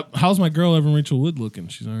 How's my girl Evan Rachel Wood looking?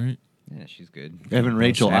 She's all right. Yeah, she's good. Evan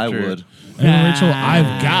Rachel, After- I would. Evan Rachel,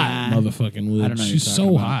 I've got motherfucking Wood. I don't know what She's you're so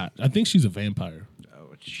talking hot. I think she's a vampire. Oh,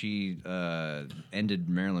 she ended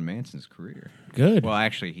Marilyn Manson's career. Good. Well,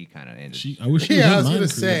 actually, he kind of ended I wish she Yeah, I had was mine gonna career.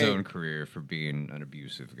 say. his own career for being an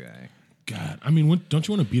abusive guy. God, I mean, don't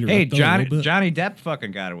you want to beat her Hey, up though, a little bit? Johnny Depp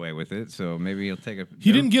fucking got away with it, so maybe he'll take a.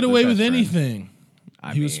 He didn't get away with best friend. anything.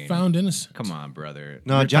 He was found innocent. Come on, brother.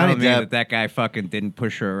 No, You're Johnny telling me Depp- that guy fucking didn't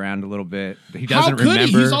push her around a little bit. He How doesn't could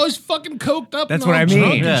remember. he? He's always fucking coked up. That's and what all I drunk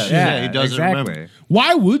mean. and Yeah, shit. yeah, he doesn't exactly. remember.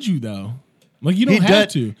 Why would you though? Like you don't He have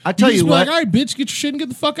does- to. I tell just you be what- like, all right, bitch, get your shit and get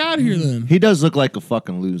the fuck out of here. Then He does look like a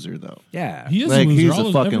fucking loser, though. Yeah. he is Like a loser. he's All a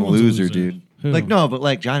those- fucking everyone's a loser, dude. Who? Like no, but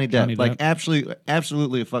like Johnny Depp, Johnny like Depp?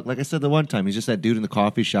 absolutely a fuck. Like I said the one time, he's just that dude in the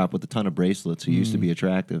coffee shop with a ton of bracelets who used to be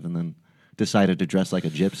attractive, and then decided to dress like a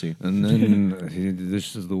gypsy. And then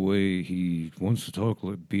this is the way he wants to talk,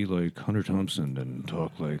 be like Hunter Thompson and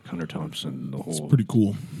talk like Hunter Thompson. The whole pretty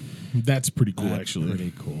cool. That's pretty cool, That's actually.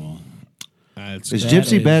 pretty cool. It's Is That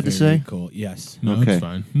Gypsy is bad to very say? Cool. Yes. no, Okay. it's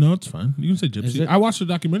fine. No, it's fine. You can say Is gypsy. it? I watched a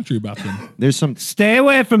documentary about them. There's some. Stay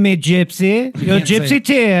away from me, Gypsy. Your can't say- Gypsy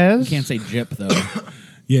tears. You can't say Jip though.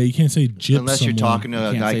 Yeah, you can't say gyp. Unless you're someone. talking to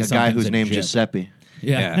a can't guy, say a guy something's whose a name's Jip. Giuseppe.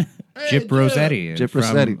 Yeah. Jip Rossetti. Jip from,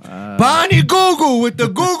 Rossetti. Bonnie Google with the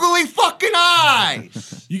googly fucking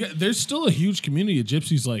eyes. You got, there's still a huge community of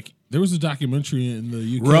gypsies. Like there was a documentary in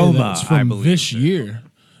the UK Roma, that's I from believe this it. year.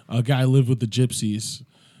 A guy lived with the gypsies.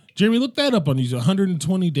 Jeremy, look that up on these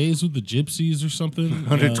 120 days with the gypsies or something.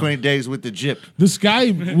 120 days with the Jip. This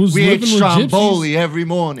guy was We ate living with stromboli gypsies, every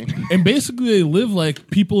morning. and basically they live like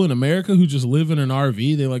people in America who just live in an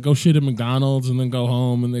RV. They like go shit at McDonald's and then go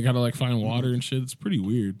home, and they gotta like find water and shit. It's pretty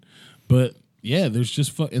weird, but yeah, there's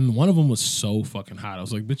just and one of them was so fucking hot. I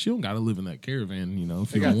was like, bitch, you don't gotta live in that caravan, you know,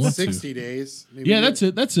 if They you got don't want 60 to. days. Maybe Yeah, that's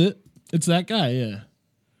it. That's it. It's that guy. Yeah.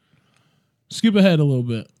 Skip ahead a little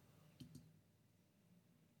bit.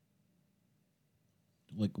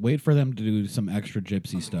 Like wait for them to do some extra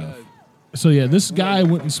gypsy stuff. So yeah, this guy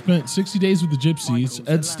went and spent 60 days with the Gypsies.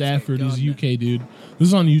 Ed Stafford, he's a UK dude. This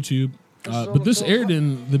is on YouTube, but this aired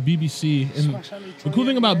in the BBC. And the cool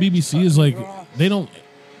thing about BBC is like they don't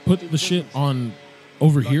put the shit on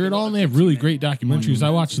over here at all, and they have really great documentaries. I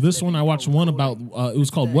watched this one. I watched one about it was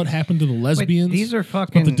called "What Happened to the Lesbians." these are about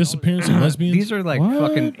fucking the disappearance of lesbians. These are like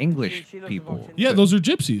fucking English people. yeah, those are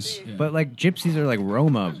gypsies. But like gypsies are like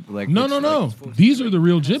Roma. Like No, it's no, no. like- These are the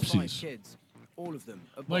real gypsies.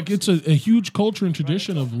 Like it's a huge culture and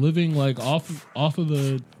tradition of living like off of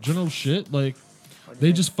the general shit. Like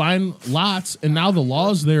they just find lots, and now the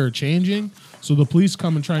laws there are changing. So the police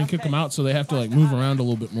come and try and kick them out. So they have to like move around a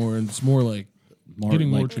little bit more, and it's more like getting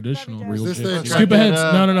more like traditional. real Is this the gypsy. attractive- Skip ahead.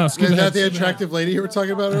 No. Skip Is ahead. that the attractive lady you were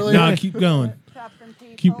talking about earlier? Nah, keep going.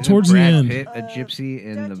 Keep towards the Brad end. Pitt, a gypsy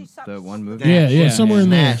in the one movie. Yeah, somewhere in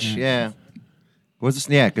there. Snatch, yeah. What's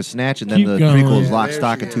it? Yeah, because Snatch, and then Keep the going. prequel is Yeah, Lock, there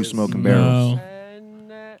Stock, she and Two is. Smoking Barrels. No.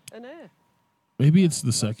 Maybe it's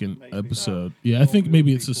the second episode. Yeah, I think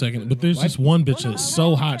maybe it's the second. But there's this one bitch that's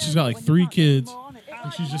so hot. She's got like 3 kids.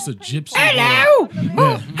 And she's just a gypsy. Hello.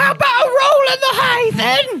 Yeah. How about a roll in the hay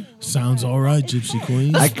then? Sounds all right, gypsy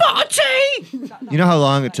queen. Spot of tea. You know how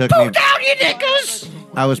long it took Pull me? down your knickers.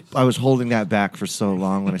 I was holding that back for so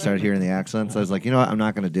long when I started hearing the accents. I was like, you know what? I'm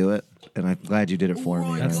not going to do it. And I'm glad you did it for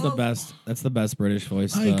me. That's man. the best. That's the best British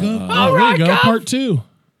voice. There you the, go. Oh, there you go. Part 2.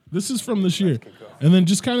 This is from this year. And then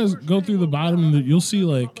just kind of go through the bottom, and you'll see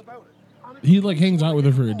like he like hangs out with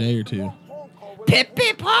her for a day or two. Pip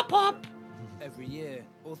pip hop hop. Every year,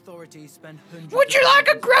 authorities spend hundreds. Would you like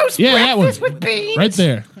a gross Yeah, that one. breakfast with beans? Right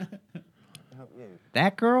there.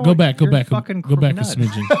 That girl. Go back. Go You're back. fucking Go back a nuts.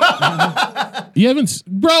 smidgen. You haven't,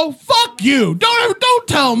 bro. Fuck you. Don't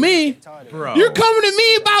tell me. Bro. You're coming at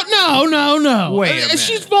me about no. Wait a minute.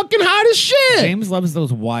 She's fucking hot as shit. James loves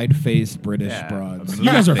those wide-faced British broads. You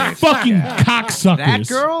guys are Blackface. fucking Yeah. cocksuckers. That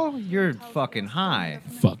girl, you're fucking high.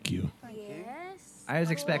 Fuck you. I was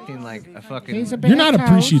expecting like a fucking. You're not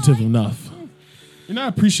appreciative enough. You're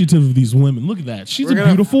not appreciative of these women. Look at that. She's We're a gonna-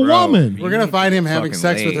 beautiful Bro, woman. We're going to find him having Fucking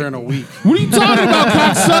sex with late. her in a week. What are you talking about,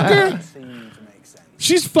 cocksucker?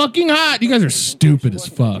 She's fucking hot. You guys are stupid as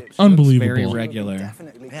fuck. Unbelievable. Very regular.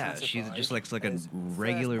 Yeah, she just looks like a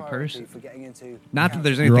regular person. Not that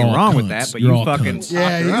there's You're anything all wrong with cunts. that, but You're you all fucking. cunts. Yeah,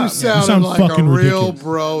 hopped her you up. sounded sound like a fucking real ridiculous.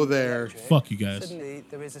 bro there. Fuck you guys.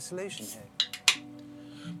 There is a solution here.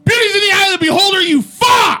 Beauty's in the eye of the beholder, you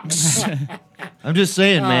fox! I'm just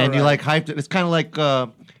saying, man. All You right. like hyped it. It's kind of like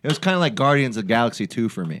it was kind of like Guardians of the Galaxy 2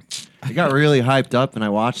 for me. It got really hyped up, and I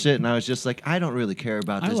watched it, and I was just like, I don't really care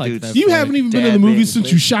about I this like dude. that You haven't even been to the movies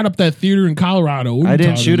since you shot up that theater in Colorado. What are I you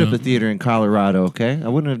didn't talking shoot up about? the theater in Colorado. Okay, I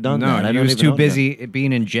wouldn't have done No, that. I he don't was even too own busy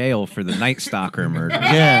being in jail for the Night Stalker murder.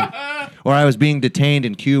 that. Yeah, or I was being detained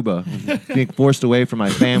in Cuba, being forced away from my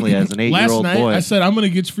family as an 8-year-old Last night, boy. I said, I'm going to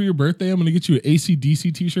get you for your birthday, I'm going to get you an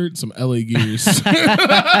AC/DC t-shirt and some LA Gears.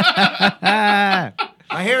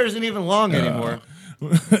 My hair isn't even long anymore.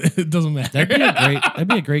 It doesn't matter. That'd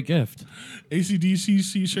be a great gift.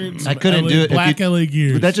 ACDC t-shirts. I couldn't do it. Black LA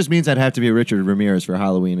gears. But that just means I'd have to be Richard Ramirez for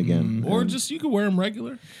Halloween again. Or just you could wear them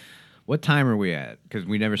regular. What time are we at? Because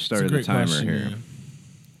we never started the great timer question, here. yeah.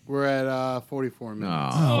 We're at 44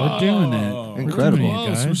 minutes. Oh, we're doing it. Incredible. We're doing it,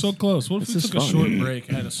 Close. guys. We're so close. What if This we is took a fun. short break,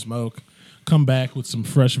 had a smoke, come back with some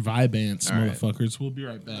fresh vibe ants, All right. motherfuckers? We'll be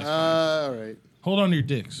right back. All right. Hold on to your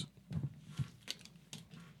dicks.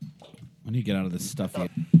 When you get out of this stuff, you...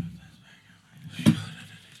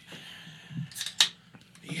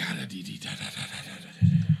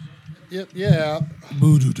 Yep, yeah.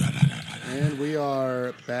 Boo-doo, da, da, da, da. And we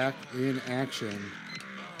are back in action.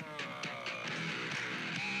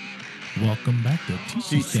 Welcome back to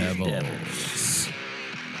TC Devils.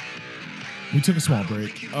 We took a small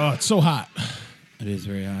break. Oh, it's so hot. It is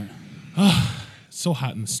very hot. It's so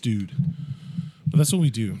hot and stewed. But that's what we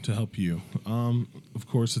do to help you. Of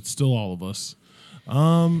course, it's still all of us.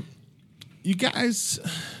 You guys,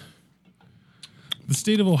 the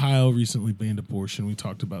state of Ohio recently banned abortion. We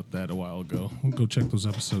talked about that a while ago. We'll go check those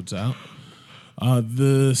episodes out.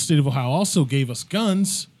 The state of Ohio also gave us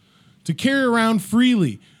guns to carry around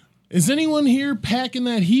freely. Is anyone here packing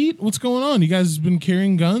that heat? What's going on? You guys been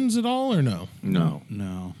carrying guns at all or no? No.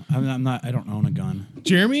 No, I'm not. I don't own a gun.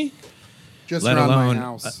 Jeremy? Just Let around my alone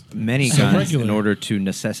house. many So guns regular. in order to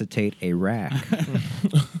necessitate a rack.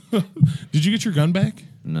 Did you get your gun back?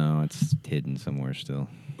 No, it's hidden somewhere still.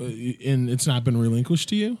 And it's not been relinquished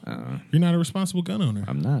to you? You're not a responsible gun owner.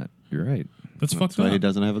 I'm not. You're right. That's fucked That's why he up.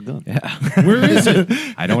 doesn't have a gun. Where is it?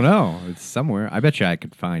 I don't know. It's somewhere. I bet you I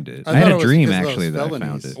could find it. I I, had thought a it was dream because of actually those that I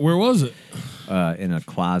found felonies. it Where was it? in a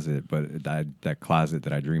closet, but that closet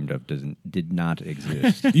that I dreamed of did not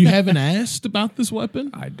exist. You haven't asked about this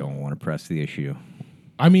weapon? I don't want to press the issue.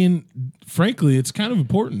 I mean, frankly, it's kind of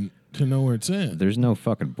important to know where it's at. There's no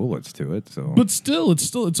fucking bullets to it, so But still,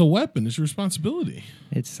 it's a weapon. It's your responsibility.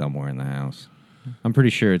 it's somewhere in the house. I'm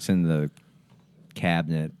pretty sure it's in the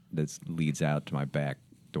cabinet that leads out to my back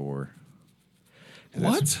door. 'Cause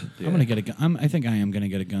that's- What? yeah. I'm gonna get a gun. I think I am gonna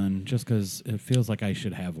get a gun just because it feels like I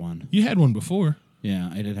should have one. You had one before. Yeah,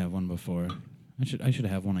 I did have one before. I should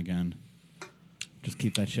have one again. Just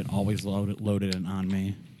keep that shit always loaded and on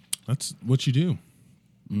me. That's what you do.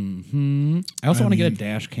 I also want to get a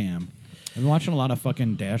dash cam. I've been watching a lot of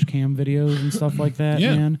fucking dash cam videos and stuff like that.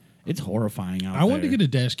 Yeah. Man, it's horrifying out I there. wanted to get a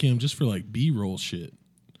dash cam just for like B-roll shit.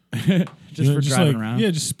 just for driving like, around.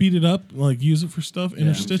 Yeah, just speed it up, like use it for stuff. You can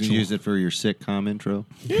Interstitial. use it for your sitcom intro.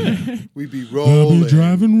 We be I'll rolling. be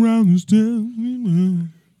driving around this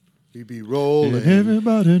town. We be rolling.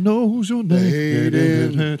 Everybody knows your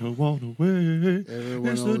Hating. name. Don't want away.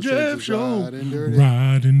 Everyone It's the knows Jeff it's Show. hot and dirty.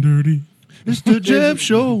 Riding dirty. It's the Jeff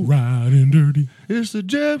Show. Riding dirty. It's the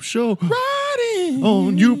Jeff Show. Riding.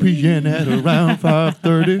 On UPN at around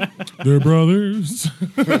 5:30. They're brothers.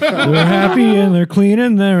 They're happy and they're clean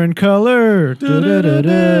and they're in color.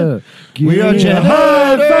 We are Jeff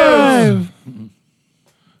high five.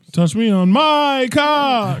 Touch me on my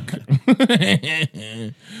cock.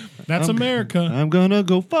 That's America. I'm gonna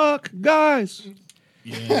go fuck guys.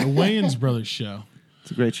 Yeah, the Wayans Brothers show.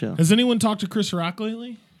 It's a great show. Has anyone talked to Chris Rock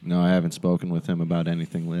lately? No, I haven't spoken with him about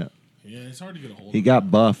anything yet. Yeah, it's hard to get a hold of He got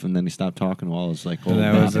buff and then he stopped talking to all his like old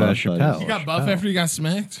that was, buff buddies. Chappelle. He got buff after he got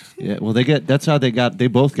smacked. Yeah, well that's how they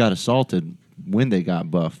both got assaulted when they got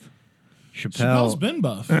buff. Chappelle's Chappelle. been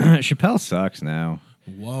buff. Chappelle sucks now.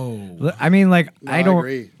 Whoa. I mean, like, No, I I don't.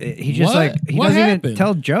 agree. He just What? like he What doesn't happened? even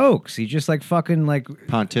tell jokes. He just like fucking like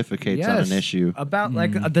Pontificates on yes, an issue. about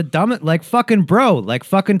like the dumb like fucking bro, like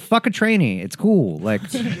fucking fuck a trainee. It's cool. Like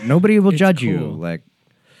nobody will judge you. cool. Like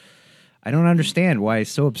I don't understand why he's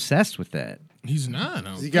so obsessed with that. He's not. I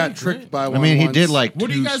don't He think, got right? tricked by one. I mean, he once. did like What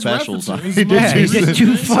do you two guys specials. reference? He Yeah, he did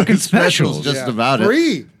two fucking specials specials. just Yeah. about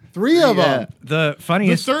it. Three of Yeah. them. The The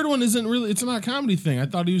funniest. third one isn't really. It's not a comedy thing. I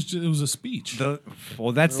thought it was a speech.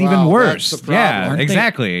 Well, that's Wow, even worse. that's the problem. Yeah, Aren't they-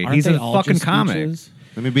 exactly. aren't He's they a all fucking just comic. speeches?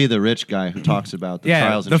 Let me be the rich guy who talks about the Yeah,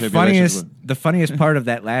 trials and the tribulations. funniest part of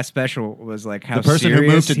that last special was like how The person who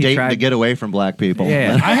serious moved to he Dayton tried- to get away from black people.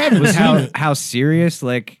 Yeah, I haven't was seen how it. how serious.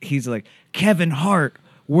 Like he's like Kevin Hart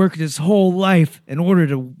worked his whole life in order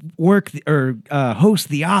to work host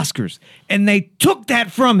the Oscars, and they took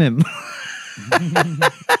that from him.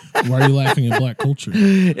 Why are you laughing at black culture?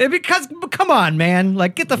 Because come on, man,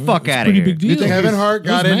 like get the fuck out of Pretty here. big deal. Kevin Hart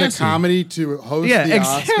got It was into massive. comedy to host Yeah, the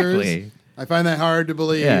exactly. Oscars. I find that hard to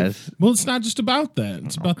believe. Yes. Well, it's not just about that.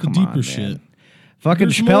 It's about the Come deeper on, man. shit. Fucking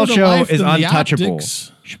There's more Chappelle to Show life is than the untouchable.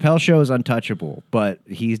 optics. Chappelle Show is untouchable, but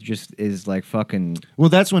he just is like fucking. Well,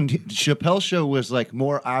 that's when Chappelle Show was like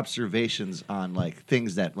more observations on like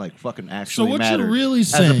things that like fucking actually what matter, you're really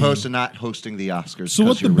as saying- opposed to not hosting the Oscars. So 'cause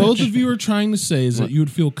what the you're both rich. of you are trying to say is that you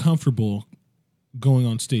would feel comfortable going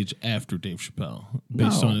on stage after Dave Chappelle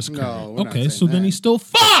based No. on his No, career. we're not Okay, saying so then that. he's still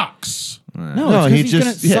Fox. No, No, it's 'cause he he's just-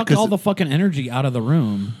 gonna yeah, suck 'cause all the fucking energy out of the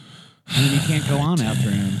room. I mean, you can't go on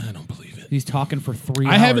after him. I don't believe it. He's talking for 3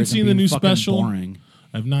 hours. I haven't and seen the being new fucking special. Boring.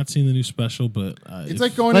 I've not seen the new special, but It's if-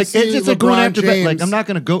 like going Like to see it's LeBron like going after James. like I'm not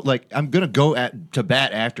gonna go like I'm gonna go to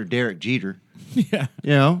bat after Derek Jeter. Yeah. You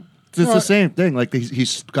know, it's No, the same thing. Like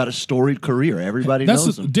he's got a storied career. Everybody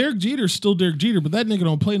knows him. Derek Jeter's still Derek Jeter, but that nigga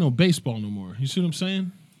don't play no baseball no more. You see what I'm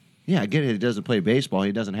saying? Yeah, I get it. He doesn't play baseball.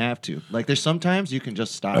 He doesn't have to. Like there's sometimes you can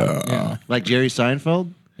just stop. Yeah. Like Jerry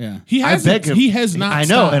Seinfeld. Yeah. He I has beg him. He has not. I know,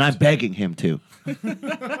 stopped. and I'm begging him to.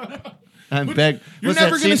 I'm beg. You're what's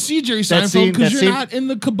never that going to scene- see Jerry that Seinfeld scene- because that you're scene- not in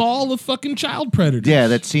the cabal of fucking child predators. Yeah,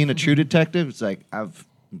 that scene of True Detective. It's like I'm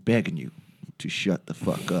begging you to shut the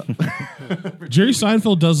fuck up. Jerry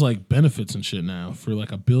Seinfeld does like benefits and shit now for like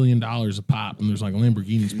 $1 billion a pop, and there's like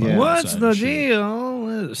Lamborghinis. parked What's outside the and shit. deal?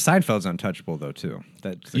 Seinfeld's untouchable though too.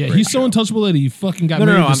 That's a Yeah, great he's so show. untouchable that he fucking got No,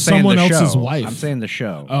 married I'm to saying someone the else's show. wife. I'm saying the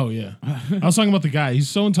show. Oh yeah, I was talking about the guy. He's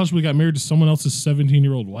so untouchable he got married to someone else's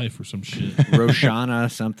 17-year-old wife or some shit.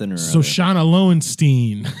 Roshana something or other. Shoshana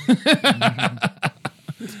Lowenstein.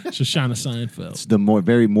 Shoshana Seinfeld. It's the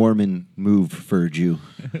very Mormon move for a Jew.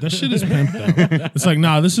 That shit is pimped though. It's like,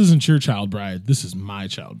 nah, this isn't your child bride. This is my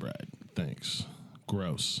child bride. Thanks.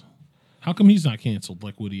 Gross. How come he's not canceled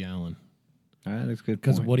like Woody Allen? That's good.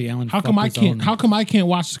 Because Woody Allen. How come I fucked his can't? own- How come I can't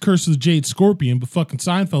watch The Curse of the Jade Scorpion, but fucking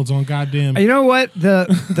Seinfeld's on goddamn? You know what? The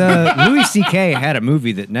Louis C.K. had a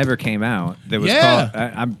movie that never came out. That was Yeah.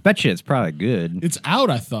 called. I bet you it's probably good. It's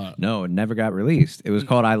out. I thought No, it never got released. It was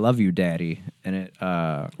called "I Love You, Daddy," and it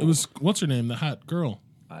was what's her name, the hot girl.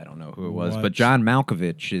 I don't know who it was, What? but John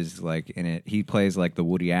Malkovich is like in it. He plays like the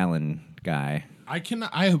Woody Allen guy. I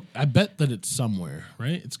cannot. I bet that it's somewhere,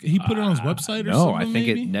 right? He put it on his website or No, something. I think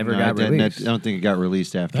maybe? it never No, got I released. don't think it got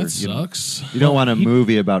released after. That sucks. You don't want a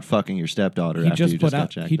movie about fucking your stepdaughter He after just you put just got out.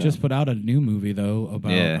 checked He out. just put out a new movie though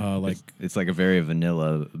about like it's like a very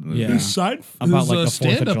vanilla movie. Yeah. His side About his, like the 4th of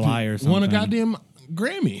stand-up July or won a something. goddamn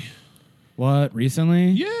Grammy. what recently?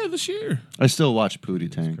 Yeah, this year. I still watch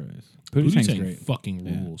Pootie Tang. Pootie Tang's Tang great. fucking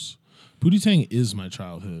rules. Pootie Tang is my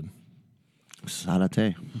childhood.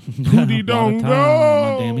 Sarate. Pootie don't My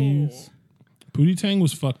go. dammies. Pootie Tang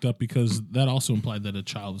was fucked up because that also implied that a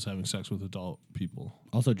child was having sex with adult people.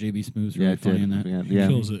 Also, JB Smooth's Yeah, really it funny did. in that. Yeah, He yeah.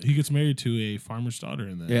 kills it. He gets married to a farmer's daughter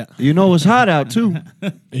in that. Yeah. You know it's hot out too.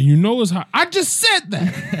 And you know it's hot. I just said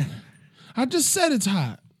that. I just said it's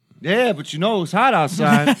hot. Yeah, but you know it's hot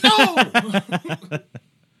outside.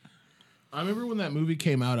 I remember when that movie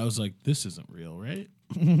came out, I was like, this isn't real, right?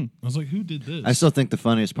 I was like, who did this? I still think the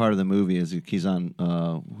funniest part of the movie is he's on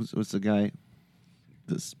what's the guy?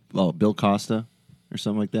 Bill Costa or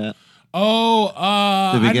something like that. Oh, The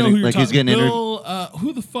I know beginning- who you're like he's talking. getting Bill,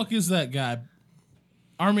 who the fuck is that guy?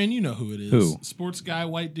 Armin, you know who it is. Who? Sports guy,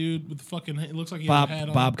 white dude with the fucking. It looks like he Bob has a hat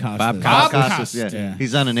on. Bob Costas. Bob Bob Costas. Costas, yeah. Yeah.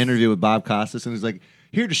 He's on an interview with Bob Costas, and he's like,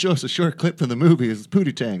 "Here to show us a short clip from the movie is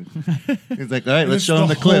Pootie Tang." He's like, "All right, let's it's show him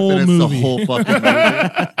the the clip," whole and it's movie. the whole fucking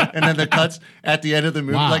movie. And then the cuts at the end of the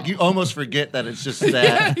movie, Wow. like you almost forget that it's just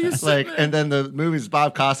that. Like, and then the movie's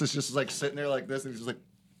Bob Costas just like sitting there like this, and he's just like,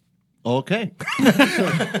 "Okay."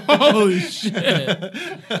 Holy shit!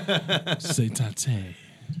 Say tate.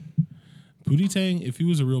 Pootie Tang, if he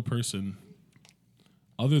was a real person,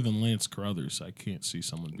 other than Lance Carruthers, I can't see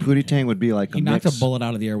someone. doing Pootie it. Tang would be like He a knocked mix. a bullet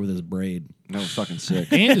out of the air with his braid. That was fucking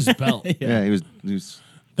sick. And his belt. Yeah, he was.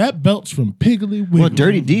 That belt's from Piggly Wiggly. Well,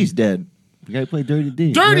 Dirty D's dead. The guy who played Dirty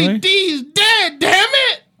D. Dirty Really? D's dead. Damn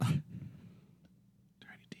it!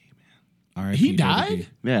 All right, He died.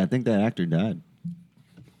 Yeah, I think that actor died.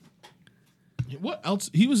 What else?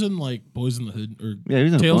 He was in like Boys in the Hood or Yeah, he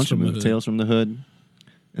was in Tales a bunch of from the movies. Hood. Tales from the Hood.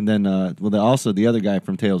 And then, also the other guy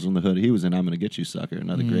from Tales from the Hood, he was in "I'm Gonna Get You, Sucker."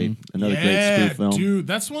 Another great spoof film. Dude,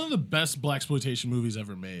 that's one of the best blaxploitation movies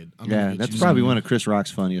ever made. I'm gonna Yeah, get that's you probably some. one of Chris Rock's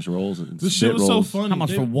funniest roles. It's This shit bit was so roles. funny. How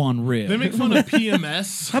much They- for one rib? They make fun of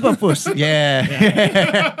PMS. How about for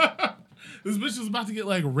yeah? This bitch is about to get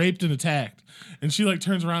like raped and attacked, and she like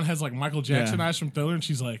turns around, and has like Michael Jackson Yeah. eyes from Thriller, and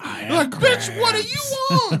she's like, "Bitch, what are you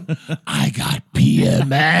on?" I got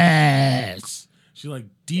PMS. She like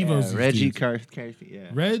Devos. Reggie Carthy. Yeah.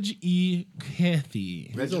 Reg E.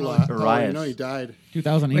 Cathy. He's alive. Oh, Arias. you know he died.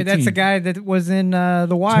 2018. Wait, that's the guy that was in The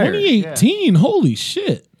Wire. 2018. Holy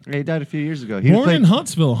shit. Yeah, he died a few years ago. He Born played- in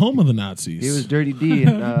Huntsville, home of the Nazis. He was Dirty D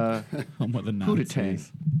in Home of the Pootie-Tang.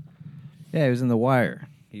 Nazis. Yeah, he was in The Wire.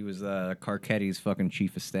 He was Carcetti's fucking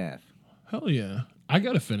chief of staff. Hell yeah. I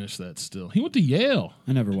got to finish that still. He went to Yale,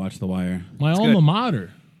 I never watched The Wire. my alma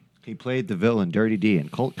mater. He played the villain Dirty D in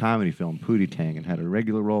cult comedy film Pootie-Tang and had a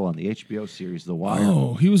regular role on the HBO series The Wire.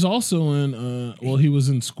 Oh, he was also in, he was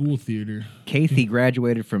in school theater. Kathy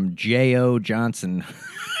graduated from J.O. Johnson.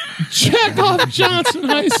 Chekhov Johnson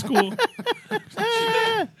High School.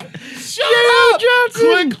 Shut up!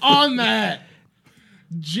 Click on that.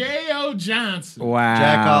 J.O. Johnson.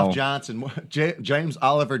 Wow. Jackoff Johnson. James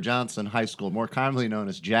Oliver Johnson High School, more commonly known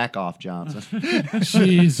as Jackoff Johnson.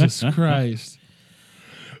 Jesus Christ.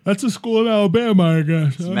 That's a school in Alabama, I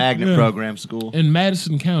guess. It's magnet program school. In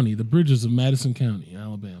Madison County, the bridges of Madison County,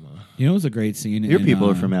 Alabama. You know, it was a great scene. Your in, people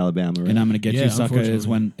are from Alabama, right? And I'm gonna get Yeah, you, sucker. Is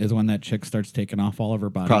unfortunately. when that chick starts taking off all of her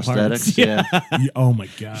body Prosthetics, parts. yeah. Oh my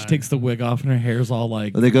God. She takes the wig off and her hair's all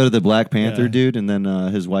like. They go to the Black Panther Yeah. dude, and then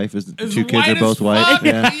his wife is As two kids are white both as white. fuck.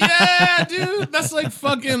 Yeah. Yeah, dude. That's like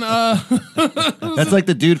fucking That's like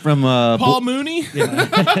the dude from Paul Mooney.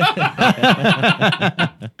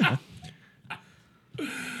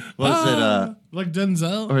 what is it? Like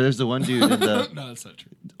Denzel. Or there's the one dude in the No, that's not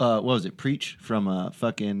true. what was it? Preach from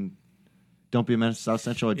fucking Don't Be a Menace to South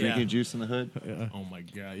Central. Drinking Yeah. juice in the hood. Oh my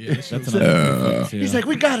God. Yeah. That's another good thing, He's too. like,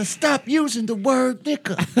 we gotta stop using the word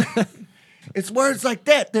nigga. It's words like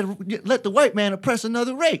that that let the white man oppress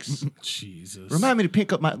another race. Jesus. Remind me to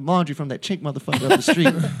pick up my laundry from that chink motherfucker up the street.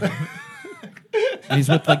 And he's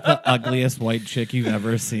with like the ugliest white chick you've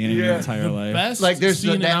ever seen in your entire life. Best Like there's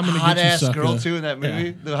scene in that I'm Gonna hot Get You, ass Sucker. girl too in that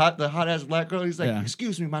movie. Yeah. The hot ass black girl. He's like, Yeah.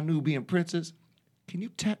 excuse me, my Nubian princess. Can you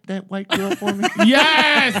tap that white girl for me?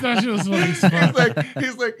 Yes, that shit was funny as fuck.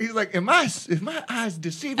 he's like, am my eyes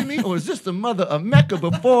deceiving me, or is this the mother of Mecca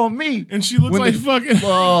before me? And she looks When like the- fucking.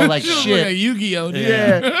 Oh, like she looks shit. like a Yu-Gi-Oh! Dude.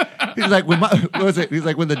 Yeah. He's like, what was it? He's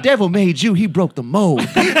like, when the devil made you, he broke the mold.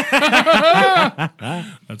 That's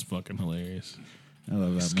fucking hilarious. I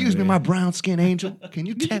love that. Excuse me, movie. my brown skin angel. Can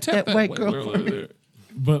you tap that white girl for me?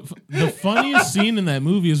 But the funniest scene in that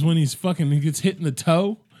movie is when he gets hit in the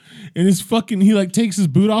toe, and he like takes his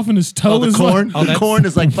boot off, and his toe Oh, is the corn. like, The corn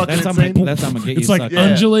is like fucking That's insane. that's I'm gonna get it's you. like sucker.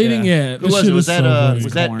 undulating. Yeah. Yeah, Who was it? Was that funny.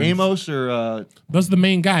 was that Corns. Amos or That's the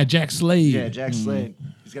main guy, Jack Slade. yeah, Jack Slade?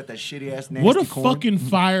 He's got that shitty ass nasty What a corn. fucking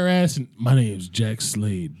fire ass! My name's Jack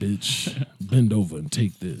Slade, bitch. Bend over and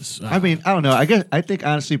take this. I mean, I don't know. I think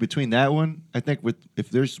honestly between that one, I think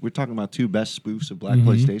we're talking about two best spoofs of Black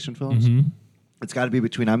PlayStation films. It's got to be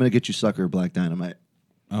between I'm Gonna Get You, Sucker, or Black Dynamite.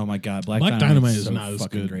 Oh my god, Black Black Dynamite Dynamite is is so not as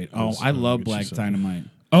fucking good great. as Oh, I love Get You Black Sucker. Dynamite.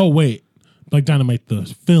 Oh wait, Black Dynamite, the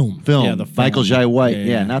film. Yeah, the film. Michael Jai White. Yeah, Yeah,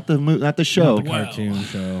 yeah. not the show. The cartoon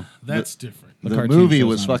show. That's different. The cartoon movie show's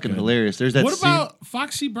was not as fucking good. hilarious. There's that What scene. about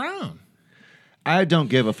Foxy Brown? I don't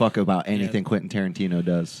give a fuck about anything Quentin Tarantino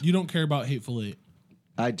does. You don't care about Hateful Eight.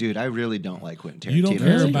 I really don't like Quentin Tarantino. You don't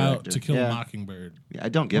care as a about director. To Kill Yeah. a Mockingbird. Yeah, I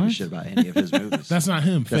don't give a shit about any of his movies. That's not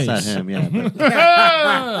him. That's not Face. him. Yeah, but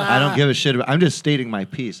I don't give a shit about. I'm just stating my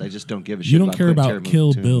piece. I just don't give a shit. You don't about care Quentin about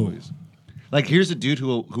Kill Tarantino Bill. movies. Like, here's a dude who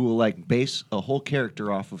will like base a whole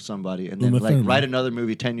character off of somebody, and then Uma like Thurman. write another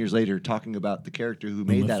movie 10 years later talking about the character who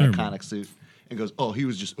made Uma that Thurman. iconic suit, and goes, "Oh, he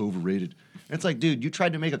was just overrated." And it's like, dude, you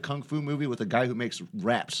tried to make a kung fu movie with a guy who makes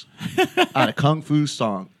raps out of kung fu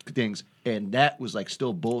song things, and that was like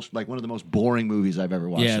still bullshit. Like one of the most boring movies I've ever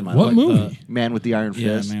watched Yeah, in my What life. movie? Man with the Iron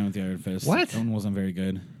Yeah, Fist. Man with the Iron Fist. What? That one wasn't very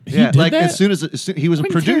good. Yeah, did like that? as soon as he was a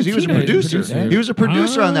producer, he was a Tarantino producer. produced it. He was a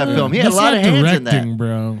producer on that film. He had a That's lot not of hands in directing, that.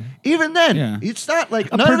 bro. Even then, Yeah. it's not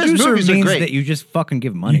like A none of his producer movies are means great. that you just fucking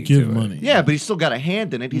give money. You give to money. It. Yeah, but he's still got a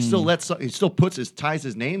hand in it. He still he still ties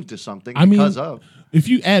his name to something I mean, because of. if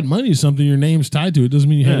you add money to something, your name's tied to it. Doesn't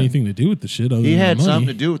mean you had Yeah. anything to do with the shit. Other He than had the money. something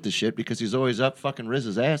to do with the shit because he's always up fucking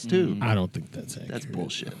Riz's ass too. I don't think that's accurate. That's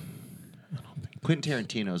bullshit. Quentin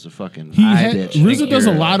Tarantino's a fucking He eye had, bitch. RZA does a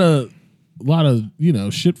you're- lot of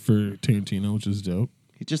shit for Tarantino, which is dope.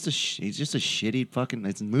 He's just a shitty fucking.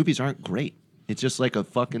 His movies aren't great. It's just like a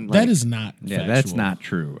fucking. Like, That is not. Yeah, factual. that's not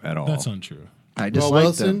true at all. That's untrue. I just Well, like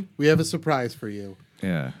Wilson, them. we have a surprise for you.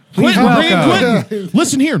 Yeah. Quentin,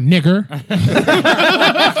 listen here, nigger.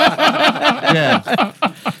 Yeah.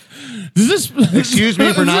 Does this Excuse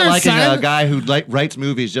me for is not there a liking a sign guy who writes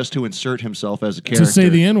movies just to insert himself as a character. to say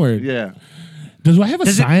the N word? Yeah. Do I have a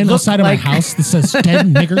Does it sign look outside like- of my house that says "Dead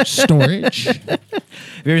Nigger Storage"?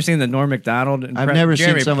 Have you ever seen the Norm Macdonald impression? I've never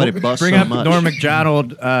seen somebody bust Bring so up much. Norm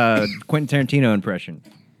Macdonald, Quentin Tarantino impression.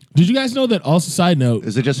 Did you guys know that? Also, side note: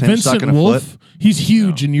 Is it just him Vincent sucking a Wolf? foot? He's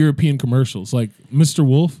huge in European commercials. Like Mr.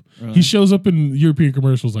 Wolf, he shows up in European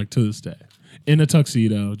commercials like to this day in a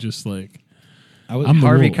tuxedo, just like. I'm the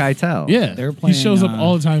Harvey wolf. Keitel. Yeah, They were he shows up playing,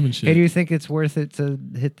 all the time and shit. Hey, do you think it's worth it to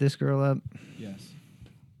hit this girl up? Yes.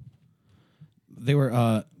 They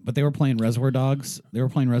were, but they were playing Reservoir Dogs. They were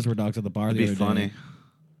playing Reservoir Dogs at the bar It'd the be other funny. day.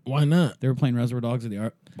 Why not? They were playing Reservoir Dogs at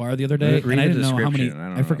the bar the other day, Read and I the didn't know how many. description. I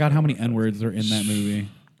don't I know forgot if how I many know. N-words are in that movie.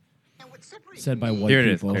 Said by white Here it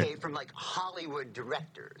is. people. Here. From like Hollywood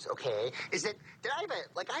directors, okay, is that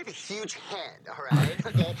I have a huge head, all right,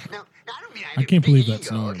 okay. Now I don't mean I have I a can't big believe that's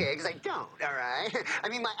ego, normal. okay, because I don't, all right. I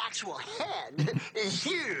mean my actual head is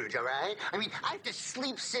huge, all right. I mean I have to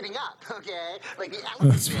sleep sitting up, okay, like the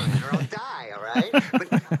elephant man, or I'll die, all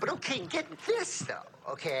right. But okay, get this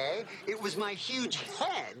though, okay. It was my huge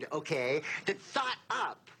head, okay, that thought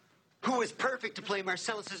up who was perfect to play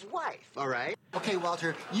Marcellus's wife, all right? Okay,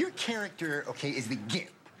 Walter, your character, okay, is the gimp,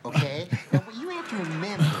 okay? Now, what you have to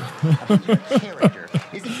remember about your character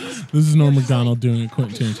is that he's... This is Norm Macdonald doing a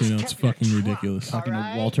Quentin Tarantino. It's fucking ridiculous. Talking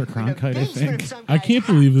to Walter Cronkite, I think. I can't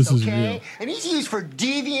believe this is okay? real. And he's used for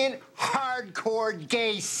deviant, hardcore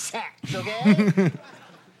gay sex, okay?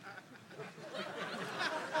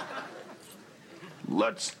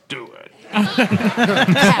 Let's do it.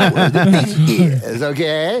 The thing is,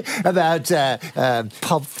 okay, about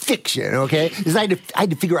Pulp Fiction, okay, is I had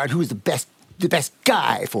to figure out who was the best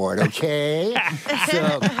guy for it, okay?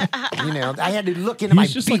 So, you know, I had to look into my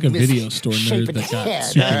He's just like a big video store nerd misshapen that got head,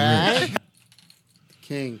 super all right? rich.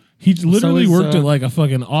 King. He literally is, worked at like a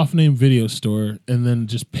fucking off-name video store and then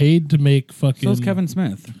just paid to make fucking. So is Kevin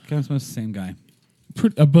Smith. Kevin Smith's the same guy.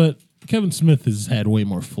 But Kevin Smith has had way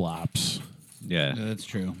more flops, Yeah. That's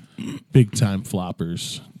true. big time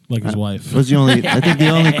floppers, like his wife. Was the only? I think the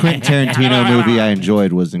only Quentin Tarantino movie I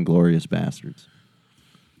enjoyed was *Inglourious Bastards*.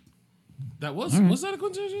 That was that a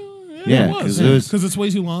Quentin Tarantino? Yeah, it 'cause it was- because it's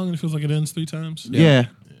way too long and it feels like it ends 3 times. Yeah,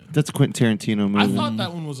 that's a Quentin Tarantino I movie. thought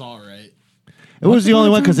that one was all right. It was the only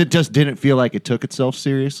one because it just didn't feel like it took itself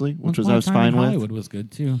seriously, which was I was fine with. Hollywood was good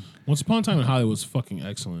too. Once Upon a Time in Hollywood was fucking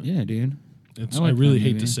excellent. Yeah, dude. It's, I I like really that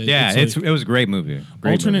hate movie. to say, Yeah, it's it was a great movie.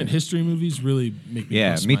 Great alternate movie. history movies really make me.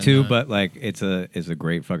 Yeah, bust me my too. nut. But like, it's a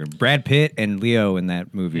great fucking. Brad Pitt and Leo in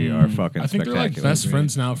that movie are fucking. I think they're like spectacular. best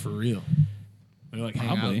friends now for real. They like hang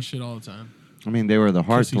out Probably. and shit all the time. I mean, they were the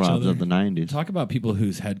Kiss each heartthrobs other. of the '90s. Talk about people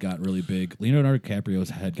whose head got really big. Leonardo DiCaprio's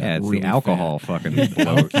head got Yeah, it's really the alcohol fat. fucking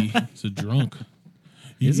bloat. He's a drunk.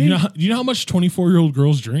 Is you he? know? You know how much 24-year-old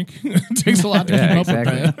girls drink? It takes a lot to Yeah, keep up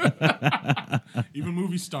exactly. with that. Even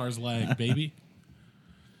movie stars lag, baby.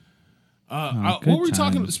 good What were we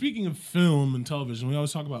talking about? times. Speaking of film and television, we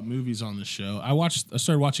always talk about movies on the show. I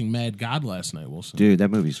started watching Mad God last night, Wilson. Dude, that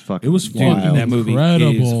movie's fucking. It was wild. fucking That movie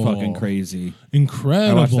incredible. is fucking crazy.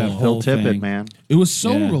 Incredible. I watched that whole Phil Tippett, thing. man. It was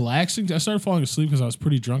so Yeah. relaxing. I started falling asleep because I was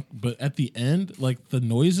pretty drunk, but at the end, like the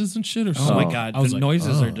noises and shit are Oh so. my god, I was the like,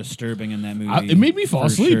 noises oh. are disturbing in that movie. It made me fall for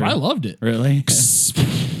asleep. sure. I loved it. Really?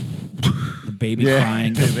 The baby Yeah.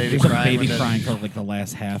 crying. The baby There's crying a baby with crying for like the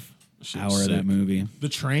last half Shit hour was of that sick. movie. The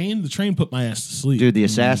train put my ass to sleep. Dude, the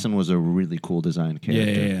assassin was a really cool design Yeah,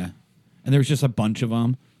 character. yeah. And there was just a bunch of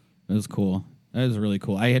them. It was cool. That was really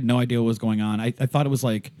cool. I had no idea what was going on. I thought it was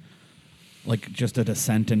like just a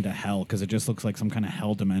descent into hell because it just looks like some kind of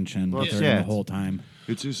hell dimension Well, that they're in the whole time.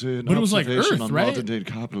 It's just an But it was like observation Earth, on right? modern day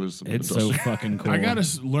capitalism. It's so fucking cool. I gotta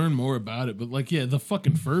learn more about it, but like, yeah, the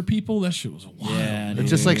fucking fur people, that shit was wild. Yeah, It's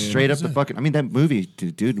just like dude. straight up the fucking. I mean, that movie,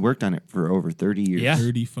 dude worked on it for over 30 years. Yeah.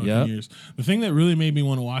 30 fucking Yep. years. The thing that really made me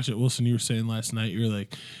want to watch it, Wilson, you were saying last night, you were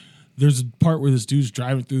like, there's a part where this dude's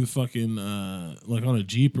driving through the fucking like on a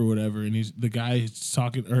Jeep or whatever, and the guy's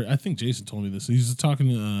talking, or I think Jason told me this. He's talking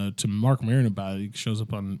to Mark Maron about it. He shows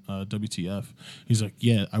up on WTF. He's like,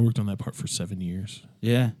 "Yeah, I worked on that part for 7 years."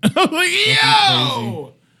 Yeah. I'm like,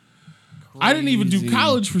 yo, I didn't even do Crazy.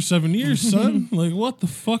 college for 7 years, son. Like, what the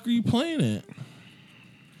fuck are you playing at?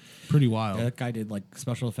 Pretty wild. That guy did like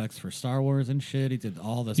special effects for Star Wars and shit. He did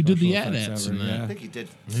all the He did the special effects AT-ATs ever. in that. I Yeah. think he did.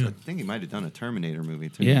 Yeah. I think he might have done a Terminator movie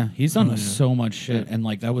too. Yeah, he's done Oh, yeah. so much shit, and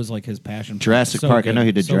like that was like his passion. Jurassic So Park. I good. know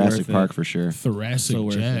he did So Jurassic worth it. Park for sure. Thoracic So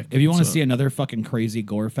worth Jack. it. If you want to What's see up? another fucking crazy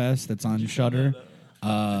gore fest that's on Shudder,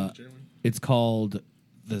 it's called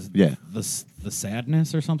the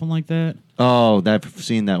Sadness or something like that. Oh, I've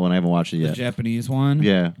seen that one. I haven't watched it The yet. Japanese one.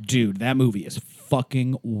 Yeah. Dude, that movie is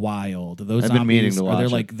fucking wild. Those I've been meaning zombies to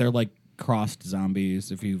are watch it. they're like crossed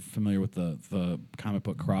zombies. If you're familiar with the comic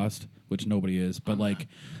book Crossed, which nobody is, but like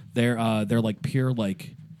they're like pure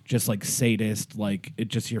like just like sadist, like it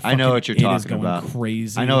just your. I know fucking what you're it is talking going about.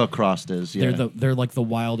 Crazy. I know what Crossed is. Yeah. They're like the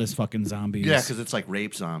wildest fucking zombies. Yeah, because it's like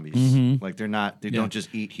rape zombies. Mhm. Like they're not. They Yeah. don't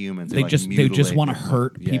just eat humans. They like just mutilate want to people.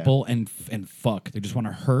 hurt Yeah. people and fuck. They just want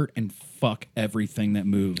to hurt and fuck everything that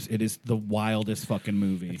moves. It is the wildest fucking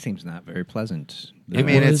movie. It seems not very pleasant. I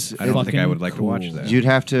mean, it's. I don't think I would like to watch cool. that.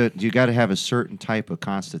 You got to have a certain type of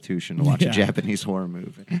constitution to watch Yeah. a Japanese horror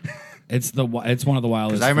movie. It's one of the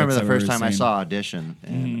wildest. Because I remember flicks the I've first ever time I seen. saw Audition,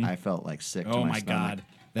 and I felt like sick. to Oh my my stomach. god,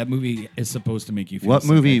 that movie is supposed to make you feel What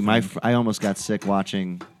sick, movie? I think. I almost got sick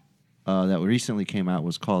watching. That recently came out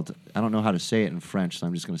was called. I don't know how to say it in French, so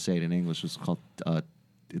I'm just going to say it in English. It's called.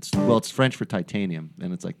 It's French for titanium,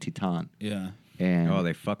 and it's like Titan. Yeah. And Oh,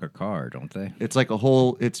 they fuck a car, don't they? it's like a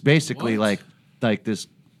whole. It's basically What? like this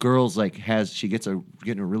girl's she gets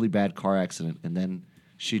getting a really bad car accident, and then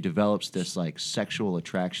she develops this like sexual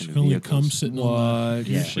attraction She to can only vehicles. come sitting on What?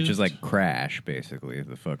 the Yeah. Which is like Crash, basically,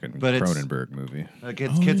 the fucking But it's- Cronenberg movie.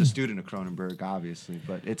 Kid's Oh, a yeah. student of Cronenberg, obviously,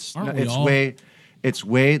 but Aren't we all? it's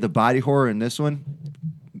way the body horror in this one.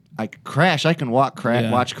 I can watch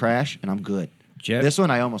Crash, and I'm good. Jeff- This one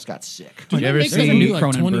I almost got sick. Did you ever Make that see movie new like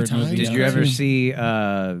 20 Cronenberg times? movie? Did you ever see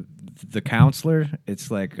The Counselor? It's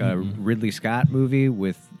like a Ridley Scott movie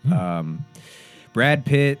with Brad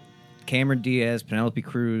Pitt, Cameron Diaz, Penelope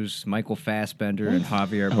Cruz, Michael Fassbender, and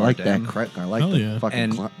Javier I Bardem. like that. I like Hell the yeah. fucking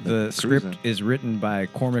And the script is written by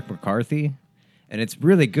Cormac McCarthy, and it's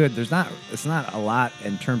really good. It's not a lot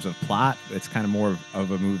in terms of plot. It's kind of more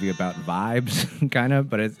of a movie about vibes, kind of,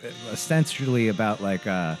 but it's essentially about like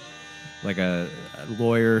a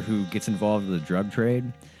lawyer who gets involved with the drug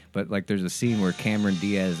trade. But like, there's a scene where Cameron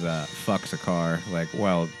Diaz fucks a car.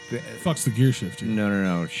 Fucks the gear shifter.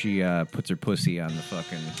 No. She puts her pussy on the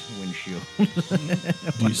fucking windshield.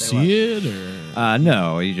 Do you see it or?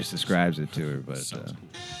 No, he just describes it to her. But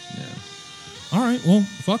yeah. All right. Well,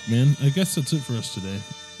 fuck, man. I guess that's it for us today.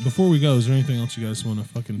 Before we go, is there anything else you guys want to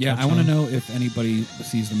fucking? Yeah, touch I want to on? know if anybody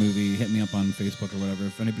sees the movie. Hit me up on Facebook or whatever.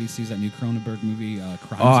 If anybody sees that new Cronenberg movie,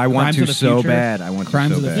 Crimes. Oh, I want Crimes to of the so Future. bad. I want to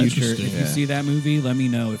Crimes so of the bad. Future. Interesting. If you Yeah. see that movie, let me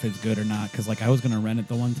know if it's good or not. Because like I was gonna rent it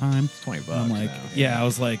the one time. It's $20 I'm like, now. yeah, I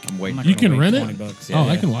was like, I'm waiting. not You gonna can wait rent it. $20. Oh, Yeah,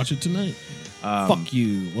 I yeah. can watch it tonight. Fuck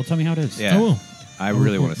you. Well, tell me how it is. Yeah. I will. I I'll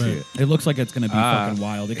really report want to see back. it. It looks like it's gonna be fucking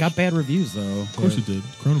wild. It got bad reviews though. Of course it did.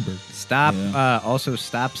 Cronenberg. Stop. Yeah. Also,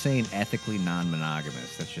 stop saying ethically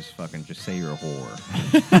non-monogamous. That's just fucking. Just say you're a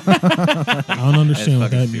whore. I don't understand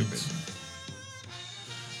what fucking that stupid. means.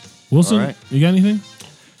 Wilson, All right. you got anything?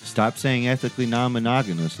 Stop saying ethically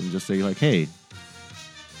non-monogamous and just say like, hey,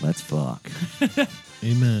 let's fuck.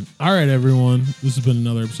 Amen. All right, everyone. This has been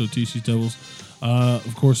another episode of TC Devils.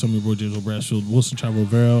 Of course, I'm your boy James Brasfield, Wilson Chavo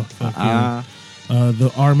Rivera,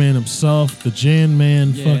 the R Man himself, the Jan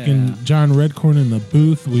Man, Yeah. fucking John Redcorn in the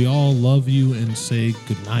booth. We all love you and say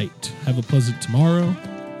good night. Have a pleasant tomorrow.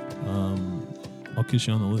 I'll kiss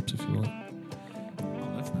you on the lips if you want,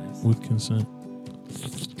 Oh, that's nice. with consent.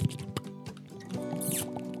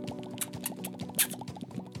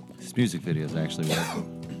 This music video is actually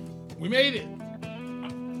working. We made it.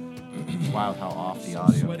 It's wild how off the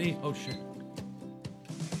audio. Sweaty. Oh shit.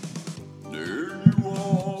 There you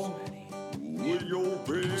are, with your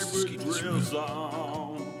baby dress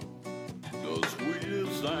on. The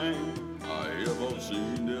sweetest thing I ever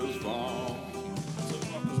seen this fall.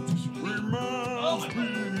 Reminds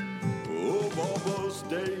me of our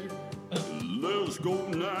state. Let's go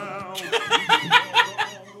now.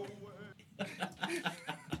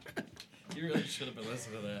 You really should have been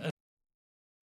listening to that.